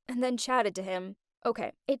courage, and then chatted to him.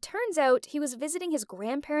 Okay, it turns out he was visiting his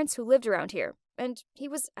grandparents who lived around here, and he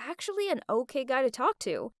was actually an okay guy to talk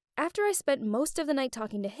to. After I spent most of the night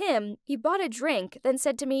talking to him, he bought a drink, then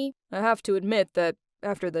said to me, "I have to admit that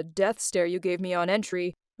after the death stare you gave me on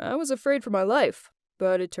entry, I was afraid for my life.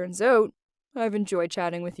 But it turns out I've enjoyed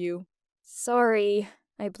chatting with you." "Sorry,"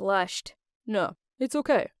 I blushed. "No, it's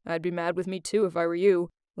okay. I'd be mad with me too if I were you.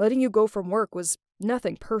 Letting you go from work was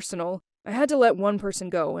nothing personal. I had to let one person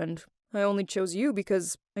go, and I only chose you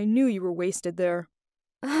because I knew you were wasted there."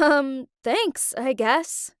 Thanks, I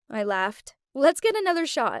guess," I laughed. "Let's get another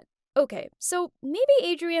shot." Okay, so maybe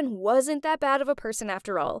Adrian wasn't that bad of a person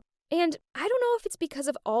after all. And I don't know if it's because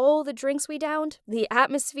of all the drinks we downed, the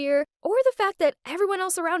atmosphere, or the fact that everyone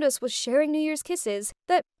else around us was sharing New Year's kisses,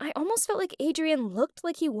 that I almost felt like Adrian looked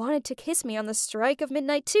like he wanted to kiss me on the strike of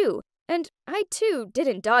midnight too. And I too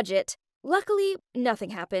didn't dodge it. Luckily,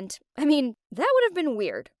 nothing happened. I mean, that would have been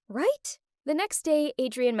weird, right? The next day,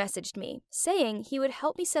 Adrian messaged me, saying he would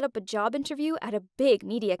help me set up a job interview at a big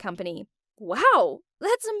media company. Wow,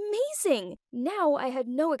 that's amazing! Now I had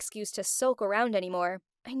no excuse to sulk around anymore.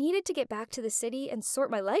 I needed to get back to the city and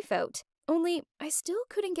sort my life out. Only, I still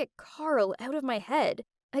couldn't get Carl out of my head.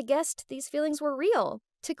 I guessed these feelings were real.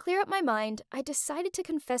 To clear up my mind, I decided to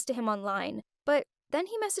confess to him online. But then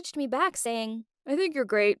he messaged me back saying, "I think you're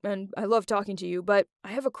great, and I love talking to you, but I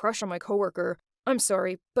have a crush on my coworker. I'm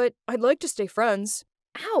sorry, but I'd like to stay friends."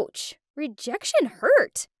 Ouch! Rejection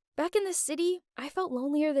hurt! Back in the city, I felt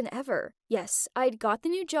lonelier than ever. Yes, I'd got the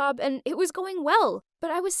new job and it was going well,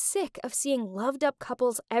 but I was sick of seeing loved-up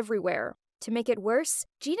couples everywhere. To make it worse,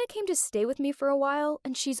 Gina came to stay with me for a while,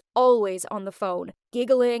 and she's always on the phone,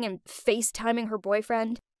 giggling and FaceTiming her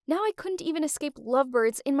boyfriend. Now I couldn't even escape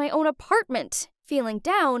lovebirds in my own apartment. Feeling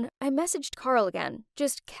down, I messaged Carl again,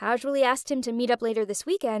 just casually asked him to meet up later this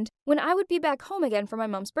weekend when I would be back home again for my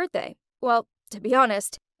mom's birthday. Well, to be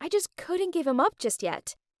honest, I just couldn't give him up just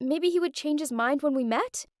yet. Maybe he would change his mind when we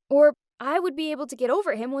met, or I would be able to get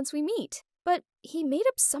over him once we meet. But he made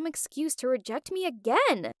up some excuse to reject me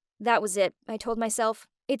again. That was it, I told myself.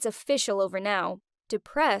 It's official over now.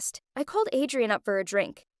 Depressed, I called Adrian up for a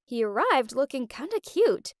drink. He arrived looking kinda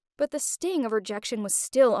cute, but the sting of rejection was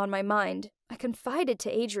still on my mind. I confided to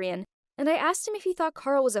Adrian, and I asked him if he thought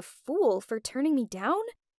Carl was a fool for turning me down.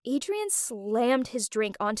 Adrian slammed his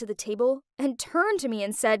drink onto the table and turned to me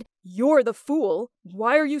and said, "You're the fool.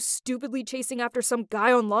 Why are you stupidly chasing after some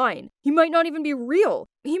guy online? He might not even be real.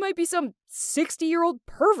 He might be some 60-year-old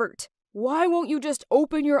pervert. Why won't you just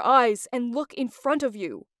open your eyes and look in front of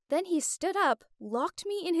you?" Then he stood up, locked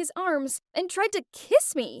me in his arms, and tried to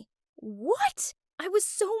kiss me. What? I was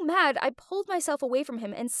so mad I pulled myself away from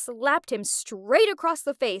him and slapped him straight across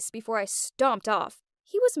the face before I stomped off.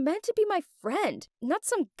 He was meant to be my friend, not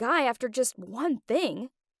some guy after just one thing.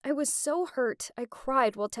 I was so hurt, I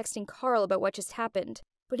cried while texting Carl about what just happened,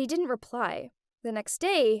 but he didn't reply. The next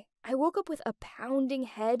day, I woke up with a pounding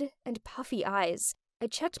head and puffy eyes. I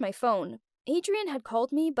checked my phone. Adrian had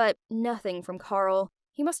called me, but nothing from Carl.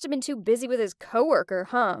 He must have been too busy with his coworker,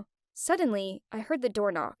 huh? Suddenly, I heard the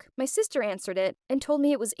door knock. My sister answered it and told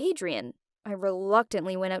me it was Adrian. I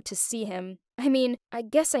reluctantly went out to see him. I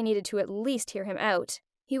guess I needed to at least hear him out.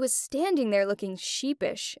 He was standing there looking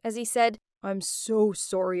sheepish as he said, "I'm so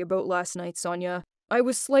sorry about last night, Sonia. I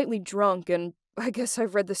was slightly drunk, and I guess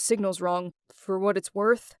I've read the signals wrong. For what it's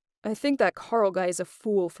worth, I think that Carl guy is a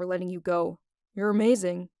fool for letting you go. You're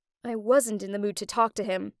amazing." I wasn't in the mood to talk to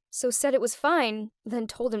him, so said it was fine, then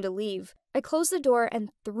told him to leave. I closed the door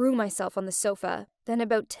and threw myself on the sofa. Then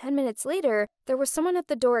about 10 minutes later, there was someone at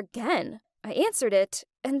the door again. I answered it,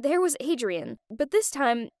 and there was Adrian, but this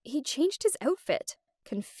time he changed his outfit.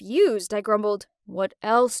 Confused, I grumbled, "What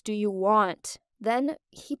else do you want?" Then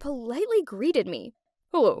he politely greeted me.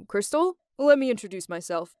 "Hello, Crystal. Let me introduce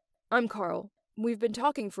myself. I'm Carl. We've been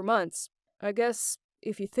talking for months. I guess,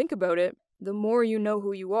 if you think about it, the more you know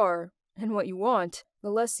who you are and what you want, the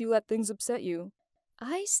less you let things upset you."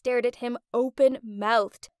 I stared at him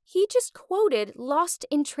open-mouthed. He just quoted Lost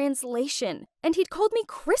in Translation, and he'd called me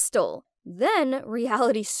Crystal. Then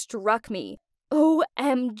reality struck me.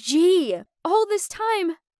 OMG! All this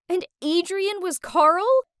time, and Adrian was Carl?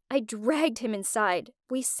 I dragged him inside.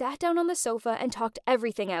 We sat down on the sofa and talked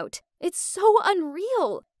everything out. It's so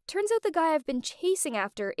unreal. Turns out the guy I've been chasing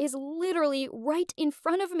after is literally right in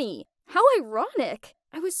front of me. How ironic!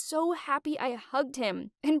 I was so happy I hugged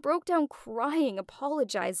him and broke down crying,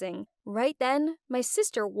 apologizing. Right then, my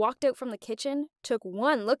sister walked out from the kitchen, took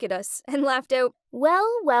one look at us, and laughed out, "Well,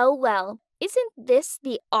 well, well. Isn't this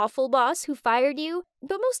the awful boss who fired you?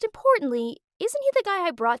 But most importantly, isn't he the guy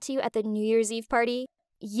I brought to you at the New Year's Eve party?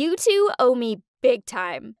 You two owe me big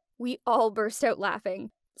time." We all burst out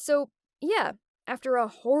laughing. So, yeah, after a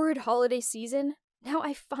horrid holiday season, now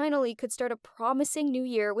I finally could start a promising new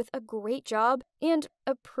year with a great job and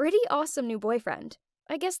a pretty awesome new boyfriend.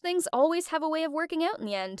 I guess things always have a way of working out in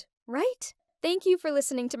the end, right? Thank you for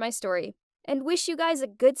listening to my story, and wish you guys a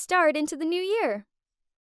good start into the new year.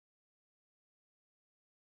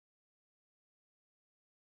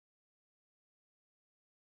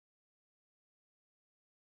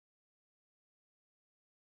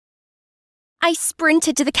 I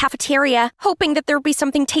sprinted to the cafeteria, hoping that there would be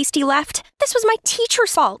something tasty left. This was my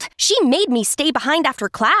teacher's fault. She made me stay behind after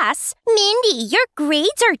class. "Mindy, your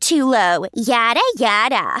grades are too low. Yada,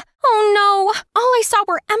 yada." Oh no! All I saw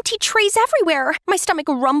were empty trays everywhere. My stomach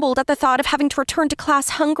rumbled at the thought of having to return to class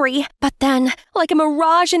hungry. But then, like a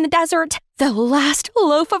mirage in the desert, the last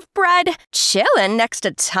loaf of bread, chillin' next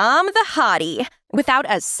to Tom the Hottie. Without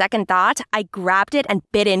a second thought, I grabbed it and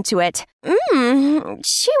bit into it.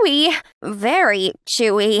 Chewy. Very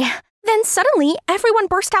chewy. Then suddenly, everyone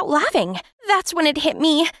burst out laughing. That's when it hit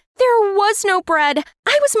me. There was no bread.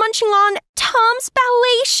 I was munching on Tom's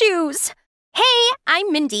ballet shoes. Hey,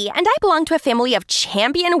 I'm Mindy, and I belong to a family of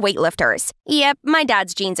champion weightlifters. Yep, my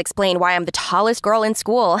dad's genes explain why I'm the tallest girl in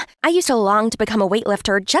school. I used to long to become a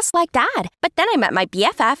weightlifter just like Dad, but then I met my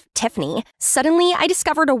BFF, Tiffany. Suddenly, I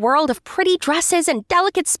discovered a world of pretty dresses and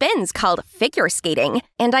delicate spins called figure skating,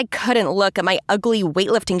 and I couldn't look at my ugly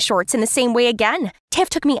weightlifting shorts in the same way again. Tiff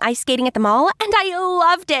took me ice skating at the mall, and I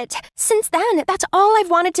loved it. Since then, that's all I've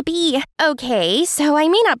wanted to be. Okay, so I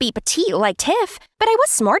may not be petite like Tiff, but I was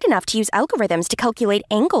smart enough to use algorithms to calculate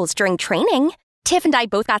angles during training. Tiff and I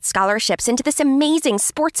both got scholarships into this amazing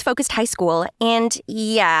sports-focused high school, and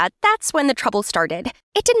yeah, that's when the trouble started.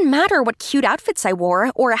 It didn't matter what cute outfits I wore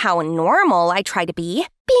or how normal I tried to be.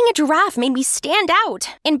 Being a giraffe made me stand out,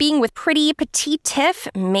 and being with pretty, petite Tiff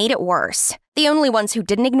made it worse. The only ones who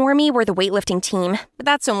didn't ignore me were the weightlifting team, but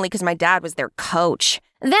that's only because my dad was their coach.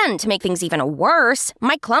 Then, to make things even worse,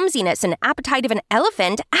 my clumsiness and appetite of an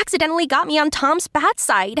elephant accidentally got me on Tom's bad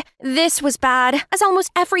side. This was bad, as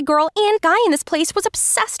almost every girl and guy in this place was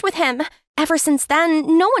obsessed with him. Ever since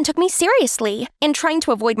then, no one took me seriously, and trying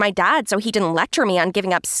to avoid my dad so he didn't lecture me on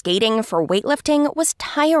giving up skating for weightlifting was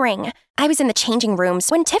tiring. I was in the changing rooms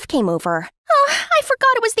when Tiff came over. Oh, I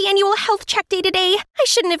forgot it was the annual health check day today. I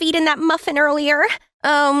shouldn't have eaten that muffin earlier.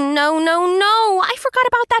 Oh, no, I forgot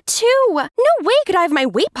about that too. No way could I have my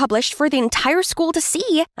weight published for the entire school to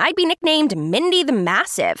see. I'd be nicknamed Mindy the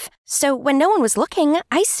Massive. So when no one was looking,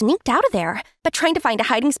 I sneaked out of there. But trying to find a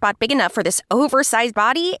hiding spot big enough for this oversized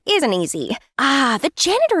body isn't easy. The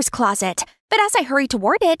janitor's closet. But as I hurried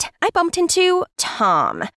toward it, I bumped into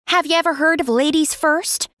Tom. Have you ever heard of ladies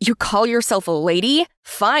first? You call yourself a lady?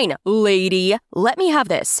 Fine, lady. Let me have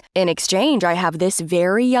this. In exchange, I have this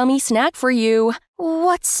very yummy snack for you.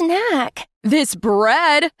 What snack? This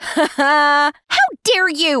bread! How dare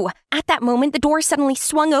you! At that moment, the door suddenly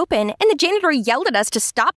swung open, and the janitor yelled at us to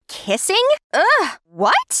stop kissing? Ugh,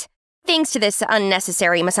 what? Thanks to this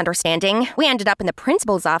unnecessary misunderstanding, we ended up in the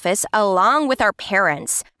principal's office along with our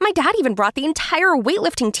parents. My dad even brought the entire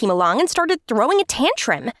weightlifting team along and started throwing a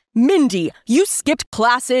tantrum. Mindy, you skipped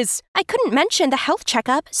classes! I couldn't mention the health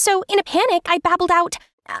checkup, so in a panic, I babbled out,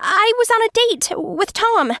 I was on a date with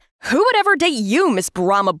Tom. Who would ever date you, Miss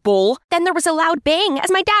Brahma Bull? Then there was a loud bang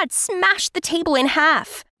as my dad smashed the table in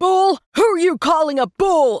half. Bull? Who are you calling a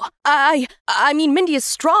bull? I mean, Mindy is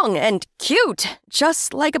strong and cute,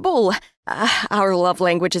 just like a bull. Our love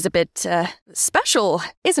language is a bit, special,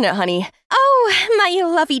 isn't it, honey? Oh, my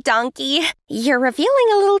lovey donkey. You're revealing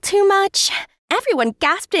a little too much. Everyone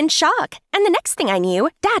gasped in shock, and the next thing I knew,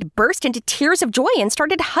 Dad burst into tears of joy and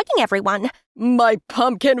started hugging everyone. My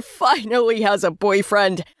pumpkin finally has a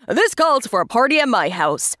boyfriend. This calls for a party at my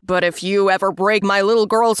house, but if you ever break my little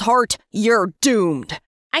girl's heart, you're doomed.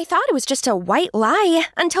 I thought it was just a white lie,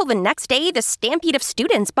 until the next day the stampede of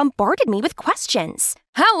students bombarded me with questions.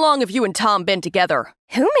 How long have you and Tom been together?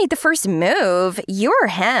 Who made the first move? You or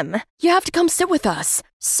him? You have to come sit with us.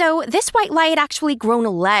 So this white lie had actually grown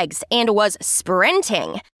legs and was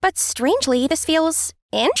sprinting. But strangely, this feels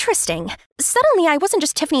interesting. Suddenly, I wasn't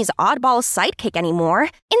just Tiffany's oddball sidekick anymore.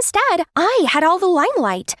 Instead, I had all the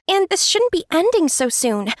limelight, and this shouldn't be ending so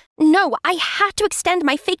soon. No, I had to extend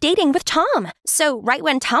my fake dating with Tom. So right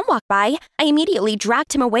when Tom walked by, I immediately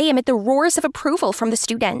dragged him away amid the roars of approval from the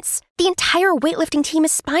students. The entire weightlifting team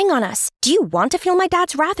is spying on us. Do you want to feel my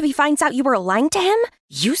dad's wrath if he finds out you were lying to him?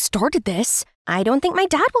 You started this. I don't think my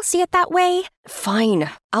dad will see it that way. Fine,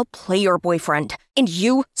 I'll play your boyfriend. And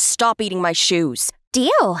you stop eating my shoes.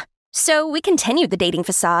 Deal. So we continued the dating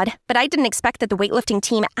facade, but I didn't expect that the weightlifting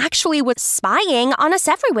team actually was spying on us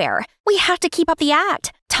everywhere. We had to keep up the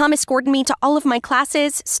act. Tom escorted me to all of my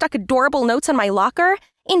classes, stuck adorable notes on my locker,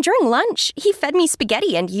 and during lunch, he fed me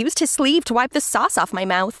spaghetti and used his sleeve to wipe the sauce off my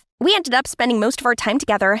mouth. We ended up spending most of our time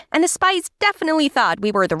together, and the spies definitely thought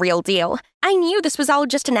we were the real deal. I knew this was all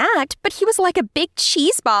just an act, but he was like a big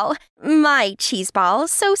cheese ball. My cheese ball,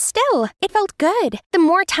 so still, it felt good. The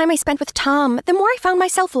more time I spent with Tom, the more I found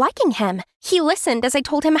myself liking him. He listened as I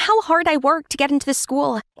told him how hard I worked to get into the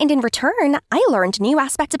school, and in return, I learned new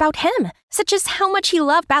aspects about him, such as how much he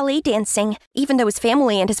loved ballet dancing, even though his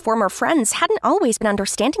family and his former friends hadn't always been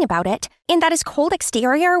understanding about it, and that his cold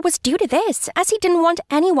exterior was due to this, as he didn't want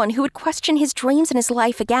anyone who would question his dreams in his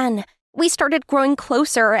life again. We started growing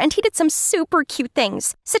closer, and he did some super cute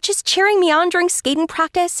things, such as cheering me on during skating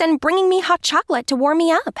practice and bringing me hot chocolate to warm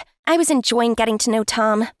me up. I was enjoying getting to know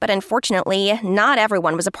Tom, but unfortunately, not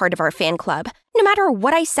everyone was a part of our fan club. No matter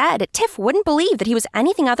what I said, Tiff wouldn't believe that he was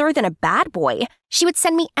anything other than a bad boy. She would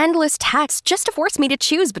send me endless texts just to force me to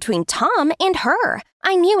choose between Tom and her.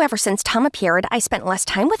 I knew ever since Tom appeared, I spent less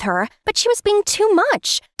time with her, but she was being too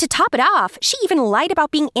much. To top it off, she even lied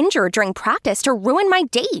about being injured during practice to ruin my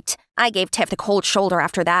date. I gave Tiff the cold shoulder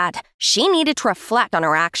after that. She needed to reflect on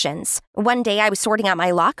her actions. One day I was sorting out my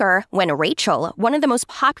locker when Rachel, one of the most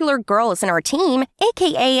popular girls in our team,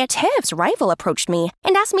 aka Tiff's rival, approached me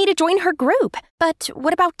and asked me to join her group. But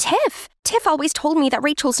what about Tiff? Tiff always told me that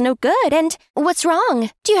Rachel's no good, and what's wrong?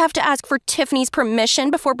 Do you have to ask for Tiffany's permission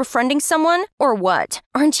before befriending someone? Or what?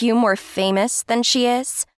 Aren't you more famous than she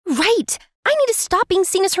is? Right! I need to stop being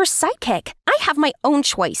seen as her sidekick. I have my own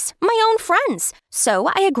choice, my own friends. So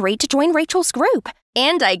I agreed to join Rachel's group.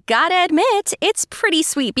 And I gotta admit, it's pretty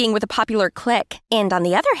sweet being with a popular clique. And on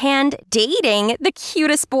the other hand, dating the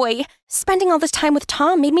cutest boy. Spending all this time with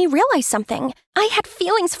Tom made me realize something. I had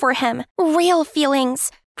feelings for him. Real feelings.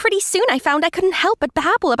 Pretty soon I found I couldn't help but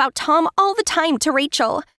babble about Tom all the time to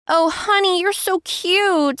Rachel. Oh, honey, you're so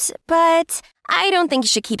cute. But I don't think you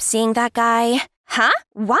should keep seeing that guy. Huh?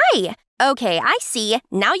 Why? Okay, I see.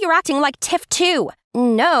 Now you're acting like Tiff too.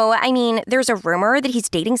 No, I mean, there's a rumor that he's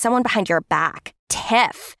dating someone behind your back.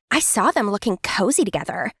 Tiff. I saw them looking cozy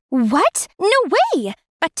together. What? No way!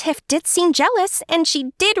 But Tiff did seem jealous, and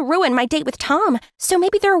she did ruin my date with Tom, so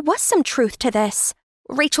maybe there was some truth to this.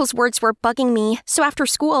 Rachel's words were bugging me, so after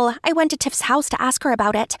school, I went to Tiff's house to ask her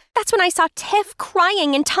about it. That's when I saw Tiff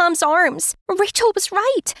crying in Tom's arms. Rachel was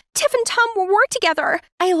right. Tiff and Tom were together.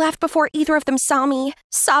 I left before either of them saw me.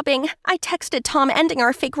 Sobbing, I texted Tom ending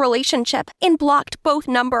our fake relationship and blocked both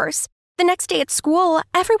numbers. The next day at school,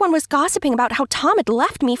 everyone was gossiping about how Tom had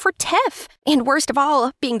left me for Tiff. And worst of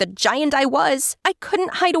all, being the giant I was, I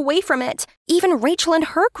couldn't hide away from it. Even Rachel and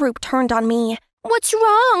her group turned on me. What's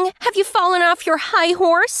wrong? Have you fallen off your high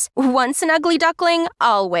horse? Once an ugly duckling,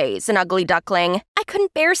 always an ugly duckling. I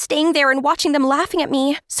couldn't bear staying there and watching them laughing at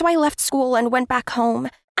me, so I left school and went back home.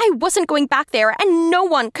 I wasn't going back there, and no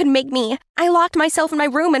one could make me. I locked myself in my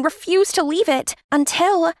room and refused to leave it,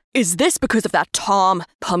 until... Is this because of that Tom?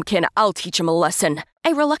 Pumpkin, I'll teach him a lesson. I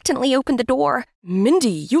reluctantly opened the door.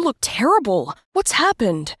 Mindy, you look terrible. What's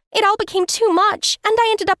happened? It all became too much, and I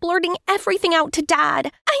ended up blurting everything out to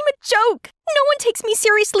Dad. I'm a joke. No one takes me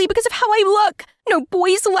seriously because of how I look. No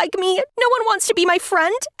boys like me, no one wants to be my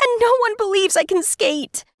friend, and no one believes I can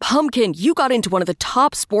skate. Pumpkin, you got into one of the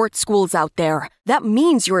top sports schools out there. That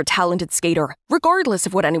means you're a talented skater, regardless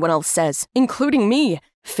of what anyone else says, including me.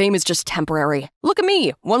 Fame is just temporary. Look at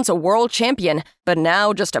me, once a world champion, but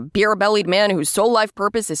now just a beer-bellied man whose sole life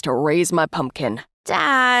purpose is to raise my pumpkin.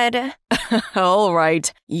 Dad. All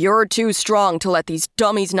right, you're too strong to let these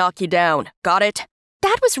dummies knock you down. Got it?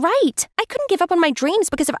 Dad was right. I couldn't give up on my dreams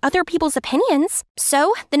because of other people's opinions.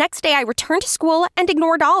 So, the next day I returned to school and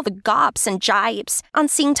ignored all the gops and jibes. On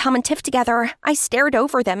seeing Tom and Tiff together, I stared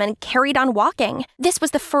over them and carried on walking. This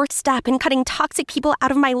was the first step in cutting toxic people out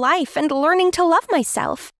of my life and learning to love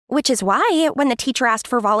myself. Which is why, when the teacher asked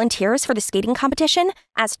for volunteers for the skating competition,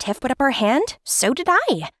 as Tiff put up her hand, so did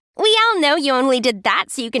I. We all know you only did that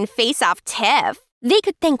so you can face off Tiff. They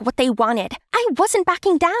could think what they wanted. I wasn't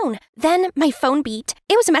backing down. Then my phone beeped.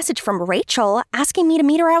 It was a message from Rachel asking me to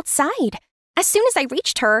meet her outside. As soon as I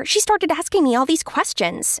reached her, she started asking me all these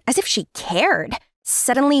questions, as if she cared.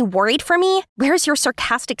 Suddenly worried for me? Where's your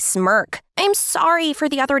sarcastic smirk? I'm sorry for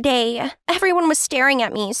the other day. Everyone was staring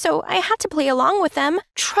at me, so I had to play along with them.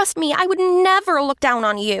 Trust me, I would never look down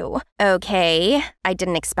on you. Okay, I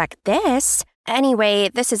didn't expect this. Anyway,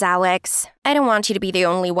 this is Alex. I don't want you to be the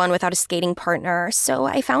only one without a skating partner, so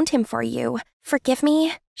I found him for you. Forgive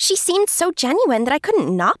me? She seemed so genuine that I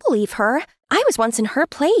couldn't not believe her. I was once in her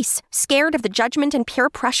place, scared of the judgment and peer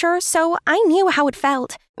pressure, so I knew how it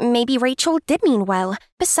felt. Maybe Rachel did mean well.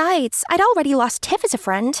 Besides, I'd already lost Tiff as a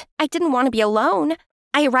friend. I didn't want to be alone.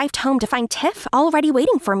 I arrived home to find Tiff already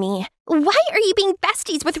waiting for me. Why are you being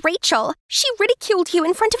besties with Rachel? She ridiculed you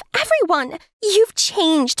in front of everyone. You've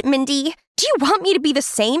changed, Mindy. Do you want me to be the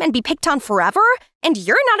same and be picked on forever? And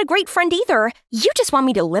you're not a great friend either. You just want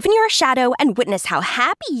me to live in your shadow and witness how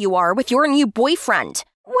happy you are with your new boyfriend.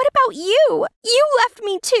 What about you? You left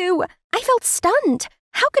me too. I felt stunned.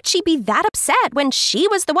 How could she be that upset when she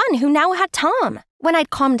was the one who now had Tom? When I'd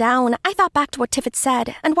calmed down, I thought back to what Tiff had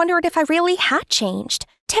said and wondered if I really had changed.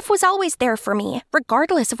 Tiff was always there for me,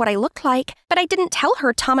 regardless of what I looked like, but I didn't tell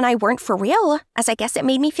her Tom and I weren't for real, as I guess it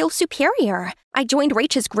made me feel superior. I joined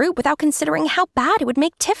Rachel's group without considering how bad it would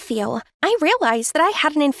make Tiff feel. I realized that I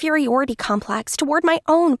had an inferiority complex toward my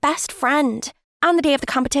own best friend. On the day of the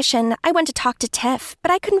competition, I went to talk to Tiff, but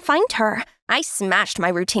I couldn't find her. I smashed my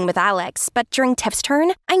routine with Alex, but during Tiff's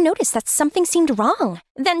turn, I noticed that something seemed wrong.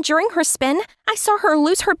 Then during her spin, I saw her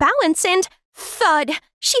lose her balance and thud!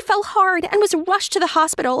 She fell hard and was rushed to the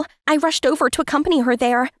hospital. I rushed over to accompany her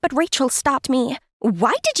there, but Rachel stopped me.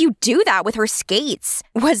 Why did you do that with her skates?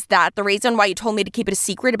 Was that the reason why you told me to keep it a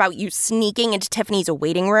secret about you sneaking into Tiffany's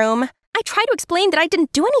waiting room? I tried to explain that I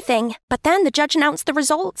didn't do anything, but then the judge announced the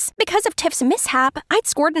results. Because of Tiff's mishap, I'd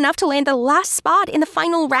scored enough to land the last spot in the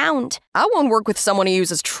final round. I won't work with someone who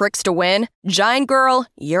uses tricks to win. Giant girl,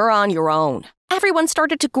 you're on your own. Everyone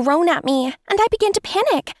started to groan at me, and I began to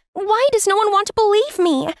panic. Why does no one want to believe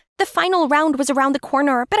me? The final round was around the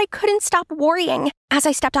corner, but I couldn't stop worrying. As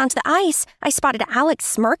I stepped onto the ice, I spotted Alex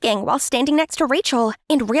smirking while standing next to Rachel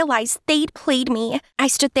and realized they'd played me. I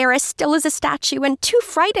stood there as still as a statue and too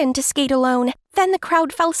frightened to skate alone. Then the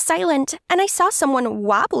crowd fell silent, and I saw someone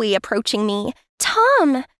wobbly approaching me.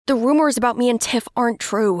 Tom! The rumors about me and Tiff aren't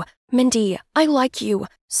true. Mindy, I like you.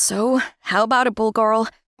 So, how about it, bull girl?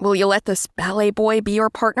 Will you let this ballet boy be your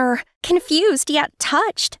partner? Confused yet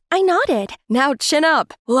touched, I nodded. Now chin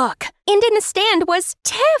up. Look. And in the stand was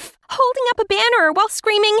Tiff, holding up a banner while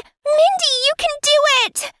screaming, "Mindy, you can do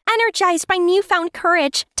it!" Energized by newfound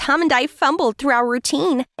courage, Tom and I fumbled through our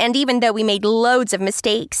routine. And even though we made loads of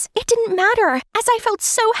mistakes, it didn't matter, as I felt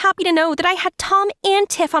so happy to know that I had Tom and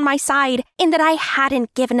Tiff on my side, and that I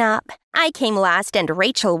hadn't given up. I came last and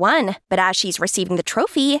Rachel won, but as she's receiving the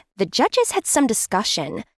trophy, the judges had some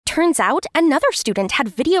discussion. Turns out, another student had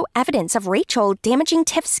video evidence of Rachel damaging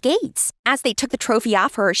Tiff's skates. As they took the trophy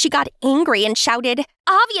off her, she got angry and shouted,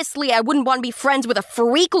 "Obviously, I wouldn't want to be friends with a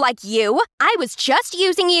freak like you. I was just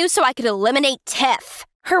using you so I could eliminate Tiff."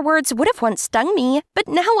 Her words would have once stung me, but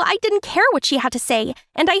now I didn't care what she had to say,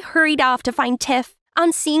 and I hurried off to find Tiff.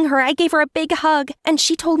 On seeing her, I gave her a big hug, and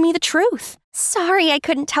she told me the truth. Sorry I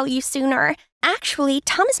couldn't tell you sooner. Actually,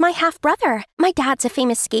 Tom is my half-brother. My dad's a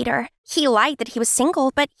famous skater. He lied that he was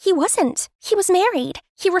single, but he wasn't. He was married.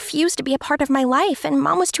 He refused to be a part of my life, and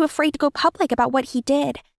Mom was too afraid to go public about what he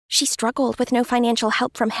did. She struggled with no financial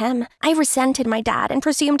help from him. I resented my dad and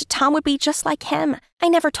presumed Tom would be just like him. I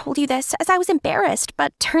never told you this, as I was embarrassed,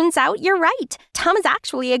 but turns out you're right. Tom is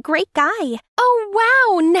actually a great guy. Oh,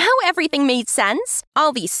 wow, now everything made sense.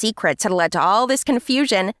 All these secrets had led to all this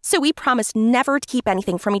confusion, so we promised never to keep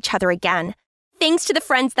anything from each other again. Thanks to the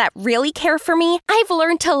friends that really care for me, I've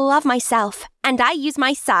learned to love myself, and I use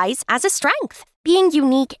my size as a strength. Being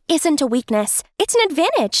unique isn't a weakness, it's an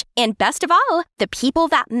advantage. And best of all, the people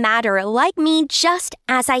that matter like me just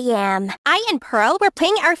as I am. I and Pearl were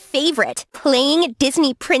playing our favorite, playing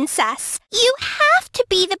Disney Princess. You have have to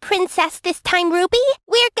be the princess this time, Ruby.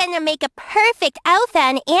 We're gonna make a perfect Elsa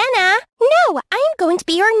and Anna. No, I'm going to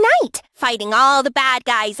be your knight, fighting all the bad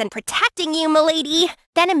guys and protecting you, milady.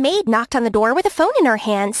 Then a maid knocked on the door with a phone in her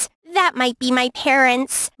hands. That might be my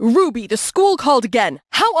parents. Ruby, the school called again.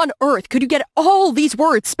 How on earth could you get all these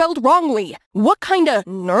words spelled wrongly? What kind of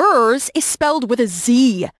nurse is spelled with a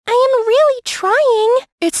Z? I am really trying.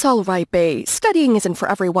 It's all right, Bae. Studying isn't for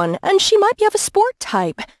everyone, and she might be of a sport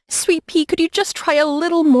type. Sweet Pea, could you just try a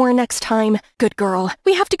little more next time? Good girl.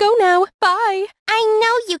 We have to go now. Bye. I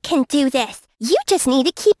know you can do this. You just need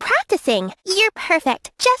to keep practicing. You're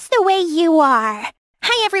perfect, just the way you are.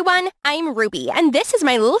 Hi everyone, I'm Ruby, and this is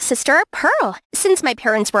my little sister, Pearl. Since my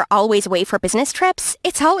parents were always away for business trips,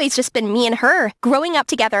 it's always just been me and her, growing up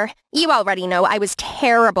together. You already know I was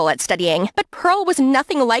terrible at studying, but Pearl was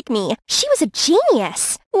nothing like me. She was a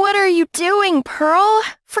genius. What are you doing, Pearl?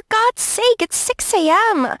 For God's sake, it's 6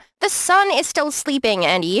 a.m. The sun is still sleeping,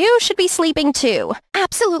 and you should be sleeping too.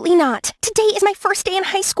 Absolutely not. Today is my first day in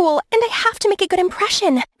high school, and I have to make a good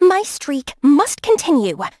impression. My streak must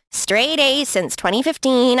continue. Straight A's since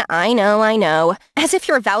 2015, I know. As if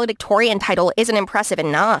your valedictorian title isn't impressive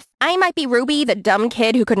enough. I might be Ruby, the dumb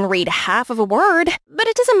kid who couldn't read half of a word, but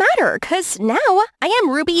it doesn't matter, 'cause now I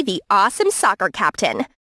am Ruby, the awesome soccer captain.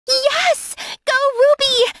 Yes! Go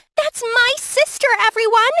Ruby! That's my sister,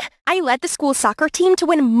 everyone! I led the school soccer team to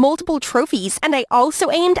win multiple trophies, and I also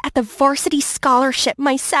aimed at the varsity scholarship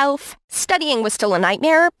myself. Studying was still a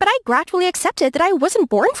nightmare, but I gradually accepted that I wasn't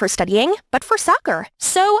born for studying, but for soccer.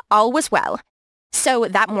 So all was well. So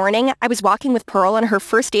that morning, I was walking with Pearl on her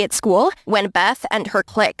first day at school when Beth and her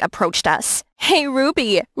clique approached us. Hey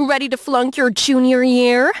Ruby, ready to flunk your junior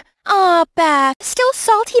year? Aw, Beth, still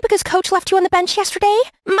salty because Coach left you on the bench yesterday?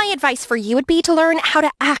 My advice for you would be to learn how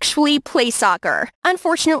to actually play soccer.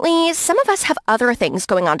 Unfortunately, some of us have other things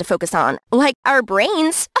going on to focus on, like our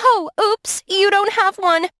brains. Oh, oops, you don't have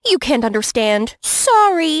one. You can't understand.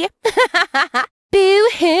 Sorry.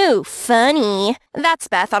 Boo-hoo, funny. That's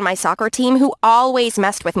Beth on my soccer team who always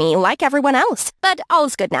messed with me like everyone else. But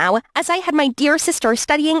all's good now, as I had my dear sister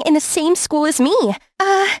studying in the same school as me.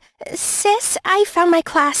 Sis, I found my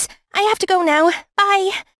class. I have to go now.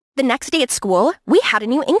 Bye. The next day at school, we had a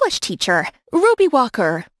new English teacher. Ruby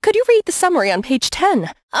Walker, could you read the summary on page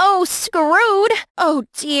 10? Oh, screwed. Oh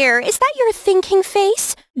dear, is that your thinking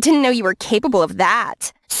face? Didn't know you were capable of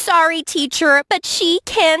that. Sorry, teacher, but she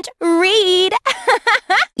can't read.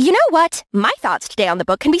 You know what? My thoughts today on the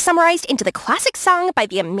book can be summarized into the classic song by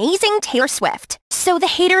the amazing Taylor Swift. So the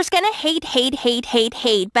haters gonna hate,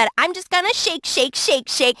 but I'm just gonna shake. Shake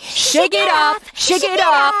it off, shake it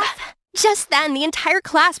off. Just then, the entire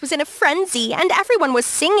class was in a frenzy, and everyone was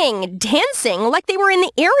singing, dancing, like they were in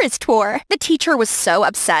the Eras tour. The teacher was so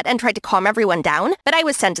upset and tried to calm everyone down, but I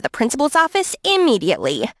was sent to the principal's office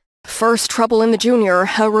immediately. First trouble in the junior,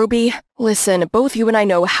 huh, Ruby? Listen, both you and I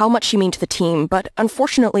know how much you mean to the team, but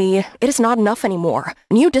unfortunately, it is not enough anymore.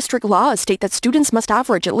 New district laws state that students must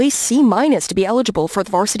average at least C- to be eligible for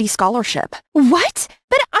the varsity scholarship. What?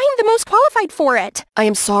 But I'm the most qualified for it. I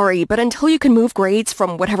am sorry, but until you can move grades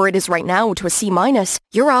from whatever it is right now to a C-,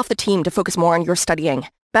 you're off the team to focus more on your studying.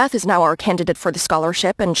 Beth is now our candidate for the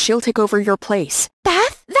scholarship, and she'll take over your place.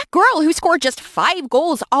 Beth? That girl who scored just 5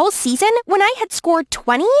 goals all season when I had scored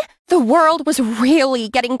 20? The world was really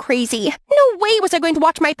getting crazy. No way was I going to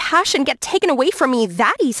watch my passion get taken away from me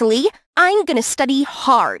that easily. I'm gonna study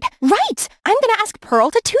hard. Right! I'm gonna ask Pearl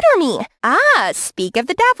to tutor me. Speak of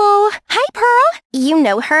the devil. Hi, Pearl. You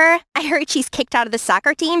know her? I heard she's kicked out of the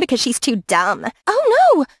soccer team because she's too dumb.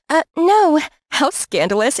 Oh, no. No. How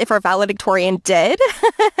scandalous if our valedictorian did.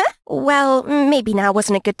 Well, maybe now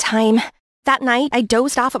wasn't a good time. That night, I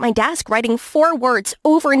dozed off at my desk writing 4 words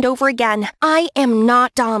over and over again. I am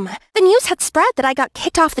not dumb. The news had spread that I got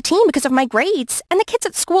kicked off the team because of my grades, and the kids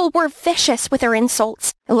at school were vicious with their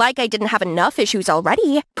insults. Like I didn't have enough issues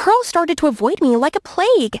already, Pearl started to avoid me like a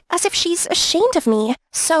plague, as if she's ashamed of me.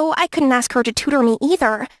 So I couldn't ask her to tutor me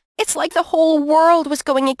either. It's like the whole world was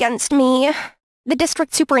going against me. The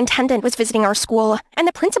district superintendent was visiting our school, and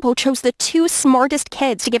the principal chose the 2 smartest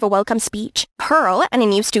kids to give a welcome speech, Pearl and a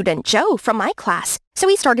new student, Joe, from my class. So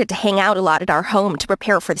we started to hang out a lot at our home to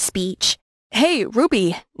prepare for the speech. Hey,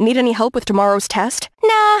 Ruby, need any help with tomorrow's test? Nah,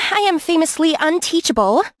 I am famously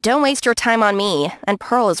unteachable. Don't waste your time on me, and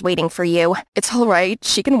Pearl is waiting for you. It's all right.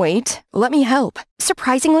 She can wait. Let me help.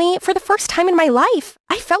 Surprisingly, for the first time in my life,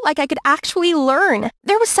 I felt like I could actually learn.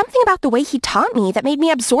 There was something about the way he taught me that made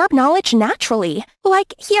me absorb knowledge naturally.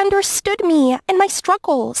 Like he understood me and my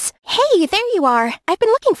struggles. Hey, there you are. I've been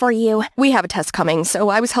looking for you. We have a test coming, so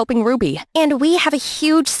I was helping Ruby. And we have a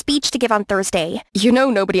huge speech to give on Thursday. You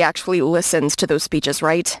know nobody actually listens to those speeches,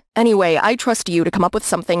 right? Anyway, I trust you to come up with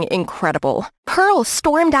something incredible. Pearl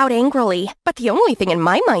stormed out angrily, but the only thing in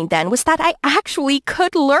my mind then was that I actually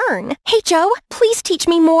could learn. Hey, Joe, please teach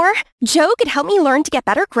me more. Joe could help me learn to get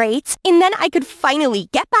better grades, and then I could finally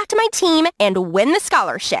get back to my team and win the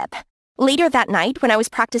scholarship. Later that night, when I was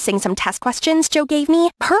practicing some test questions Joe gave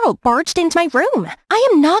me, Pearl barged into my room. I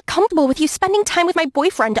am not comfortable with you spending time with my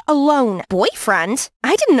boyfriend alone. Boyfriend?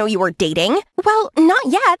 I didn't know you were dating. Well, not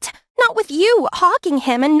yet. Not with you hogging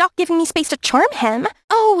him and not giving me space to charm him.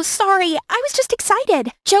 Oh, sorry. I was just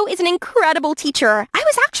excited. Joe is an incredible teacher. I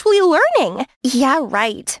was actually learning. Yeah,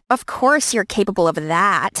 right. Of course you're capable of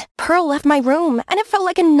that. Pearl left my room, and it felt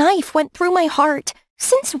like a knife went through my heart.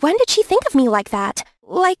 Since when did she think of me like that?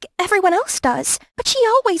 Like everyone else does. But she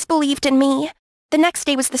always believed in me. The next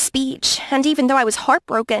day was the speech, and even though I was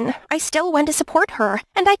heartbroken, I still went to support her,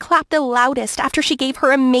 and I clapped the loudest after she gave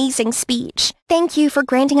her amazing speech. Thank you for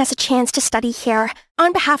granting us a chance to study here.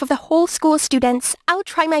 On behalf of the whole school students, I'll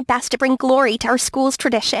try my best to bring glory to our school's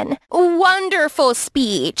tradition. Wonderful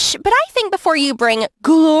speech, but I think before you bring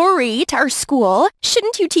glory to our school,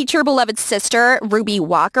 shouldn't you teach your beloved sister, Ruby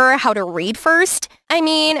Walker, how to read first? I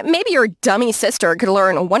mean, maybe your dummy sister could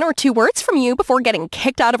learn 1 or 2 words from you before getting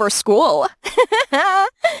kicked out of her school.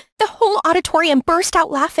 The whole auditorium burst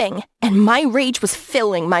out laughing, and my rage was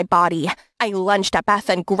filling my body. I lunged at Beth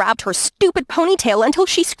and grabbed her stupid ponytail until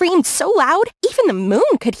she screamed so loud, even the moon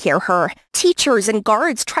could hear her. Teachers and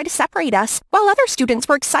guards tried to separate us, while other students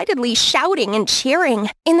were excitedly shouting and cheering.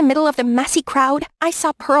 In the middle of the messy crowd, I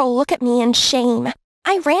saw Pearl look at me in shame.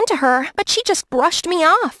 I ran to her, but she just brushed me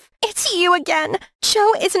off. It's you again.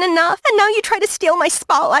 Joe isn't enough, and now you try to steal my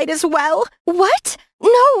spotlight as well. What? No,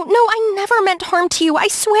 I never meant harm to you, I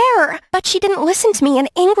swear. But she didn't listen to me and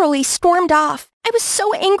angrily stormed off. I was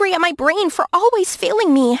so angry at my brain for always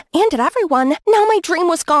failing me, and at everyone. Now my dream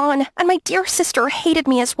was gone, and my dear sister hated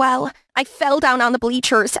me as well. I fell down on the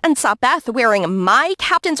bleachers and saw Beth wearing my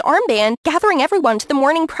captain's armband, gathering everyone to the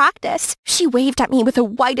morning practice. She waved at me with the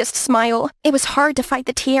widest smile. It was hard to fight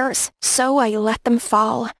the tears, so I let them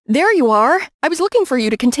fall. There you are. I was looking for you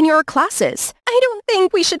to continue our classes. I don't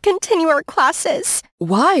think we should continue our classes.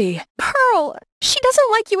 Why? Pearl, she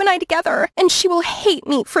doesn't like you and I together, and she will hate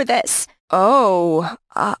me for this. Oh,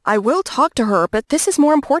 I will talk to her, but this is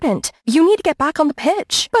more important. You need to get back on the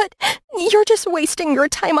pitch. But you're just wasting your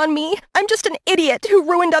time on me. I'm just an idiot who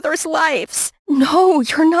ruined others' lives. No,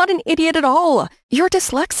 you're not an idiot at all. You're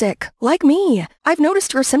dyslexic, like me. I've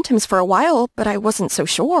noticed your symptoms for a while, but I wasn't so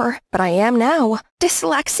sure. But I am now.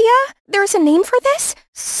 Dyslexia? There's a name for this?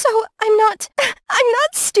 So I'm not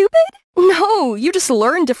stupid? No, you just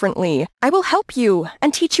learn differently. I will help you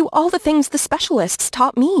and teach you all the things the specialists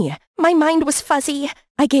taught me. My mind was fuzzy.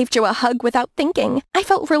 I gave Joe a hug without thinking. I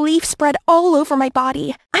felt relief spread all over my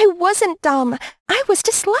body. I wasn't dumb. I was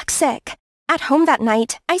dyslexic. At home that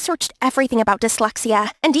night, I searched everything about dyslexia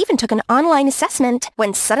and even took an online assessment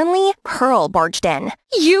when suddenly Pearl barged in.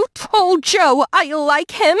 You told Joe I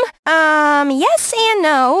like him? Yes and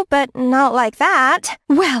no, but not like that.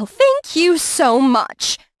 Well, thank you so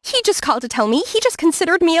much. He just called to tell me he just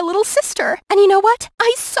considered me a little sister. And you know what?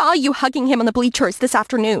 I saw you hugging him on the bleachers this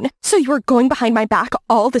afternoon. So you were going behind my back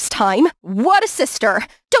all this time? What a sister!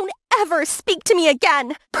 Don't ever speak to me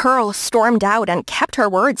again! Pearl stormed out and kept her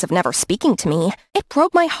words of never speaking to me. It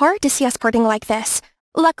broke my heart to see us parting like this.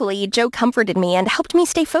 Luckily, Joe comforted me and helped me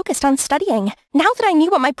stay focused on studying. Now that I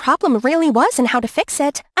knew what my problem really was and how to fix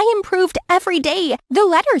it, I improved every day. The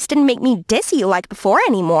letters didn't make me dizzy like before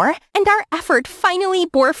anymore, and our effort finally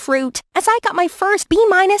bore fruit as I got my first B-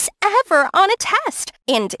 ever on a test.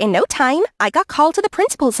 And in no time, I got called to the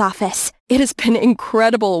principal's office. It has been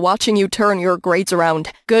incredible watching you turn your grades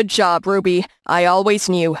around. Good job, Ruby. I always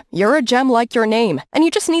knew. You're a gem like your name, and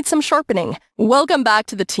you just need some sharpening. Welcome back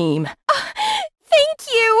to the team.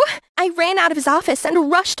 Thank you! I ran out of his office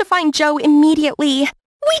and rushed to find Joe immediately.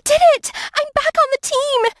 We did it! I'm back on the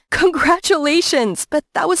team! Congratulations! But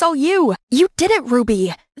that was all you. You did it,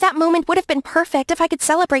 Ruby. That moment would have been perfect if I could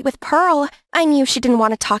celebrate with Pearl. I knew she didn't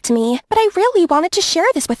want to talk to me, but I really wanted to share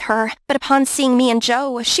this with her. But upon seeing me and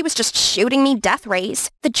Joe, she was just shooting me death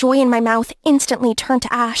rays. The joy in my mouth instantly turned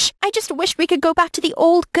to ash. I just wished we could go back to the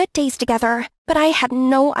old good days together, but I had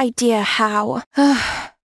no idea how.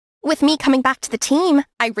 With me coming back to the team,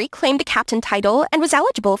 I reclaimed a captain title and was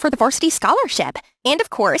eligible for the varsity scholarship. And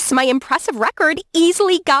of course, my impressive record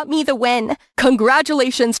easily got me the win.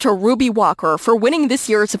 Congratulations to Ruby Walker for winning this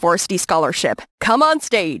year's varsity scholarship. Come on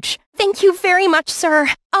stage. Thank you very much, sir.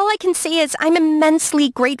 All I can say is I'm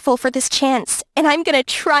immensely grateful for this chance, and I'm gonna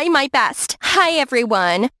try my best. Hi,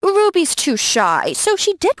 everyone. Ruby's too shy, so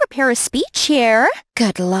she did prepare a speech here.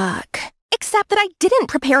 Good luck. Except that I didn't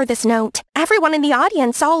prepare this note. Everyone in the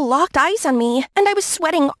audience all locked eyes on me, and I was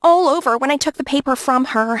sweating all over when I took the paper from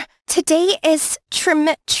her. Today is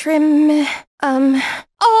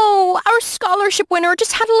Oh, our scholarship winner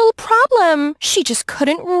just had a little problem. She just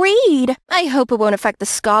couldn't read. I hope it won't affect the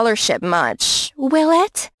scholarship much, will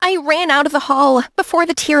it? I ran out of the hall before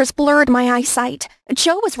the tears blurred my eyesight.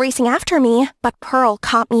 Joe was racing after me, but Pearl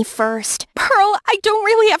caught me first. Pearl, I don't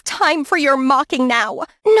really have time for your mocking now.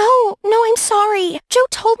 No, I'm sorry. Joe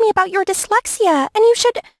told me about your dyslexia, and you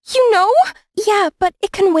should, Yeah, but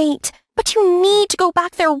it can wait. But you need to go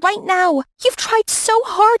back there right now. You've tried so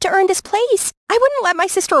hard to earn this place. I wouldn't let my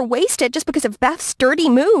sister waste it just because of Beth's dirty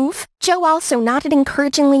move. Joe also nodded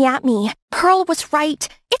encouragingly at me. Pearl was right.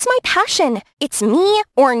 It's my passion. It's me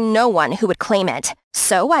or no one who would claim it.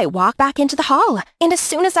 So I walked back into the hall, and as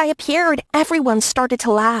soon as I appeared, everyone started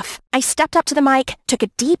to laugh. I stepped up to the mic, took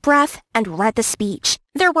a deep breath, and read the speech.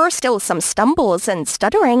 There were still some stumbles and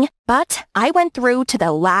stuttering, but I went through to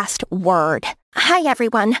the last word. Hi,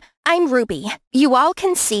 everyone. I'm Ruby. You all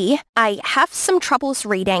can see I have some troubles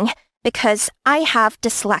reading because I have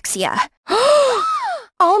dyslexia.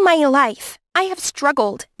 All my life, I have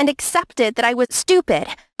struggled and accepted that I was stupid.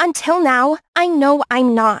 Until now, I know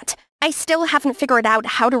I'm not. I still haven't figured out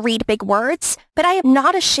how to read big words, but I am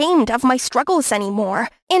not ashamed of my struggles anymore,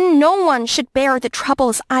 and no one should bear the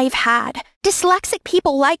troubles I've had. Dyslexic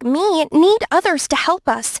people like me need others to help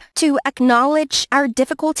us, to acknowledge our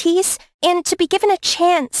difficulties, and to be given a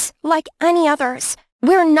chance like any others.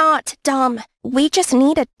 We're not dumb. We just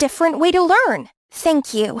need a different way to learn.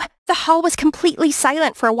 Thank you. The hall was completely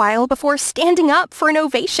silent for a while before standing up for an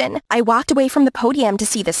ovation. I walked away from the podium to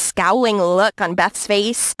see the scowling look on Beth's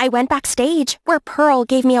face. I went backstage, where Pearl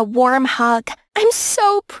gave me a warm hug. I'm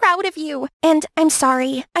so proud of you. And I'm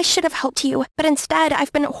sorry, I should have helped you, but instead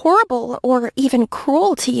I've been horrible or even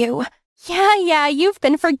cruel to you. Yeah, you've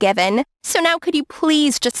been forgiven. So now could you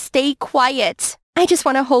please just stay quiet? I just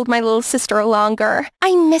want to hold my little sister longer.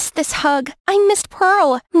 I missed this hug. I missed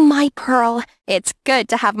Pearl. My Pearl. It's good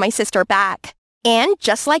to have my sister back. And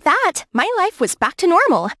just like that, my life was back to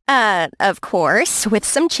normal. Of course, with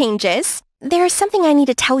some changes. There's something I need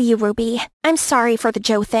to tell you, Ruby. I'm sorry for the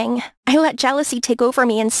Joe thing. I let jealousy take over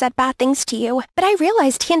me and said bad things to you, but I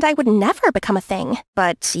realized he and I would never become a thing.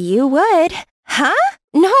 But you would. Huh?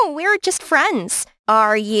 No, we're just friends.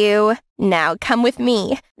 Are you? Now come with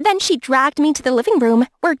me. Then she dragged me to the living room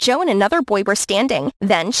where Joe and another boy were standing.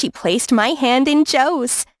 Then she placed my hand in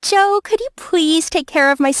Joe's. Joe, could you please take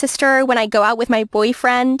care of my sister when I go out with my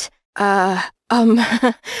boyfriend?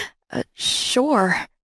 Sure.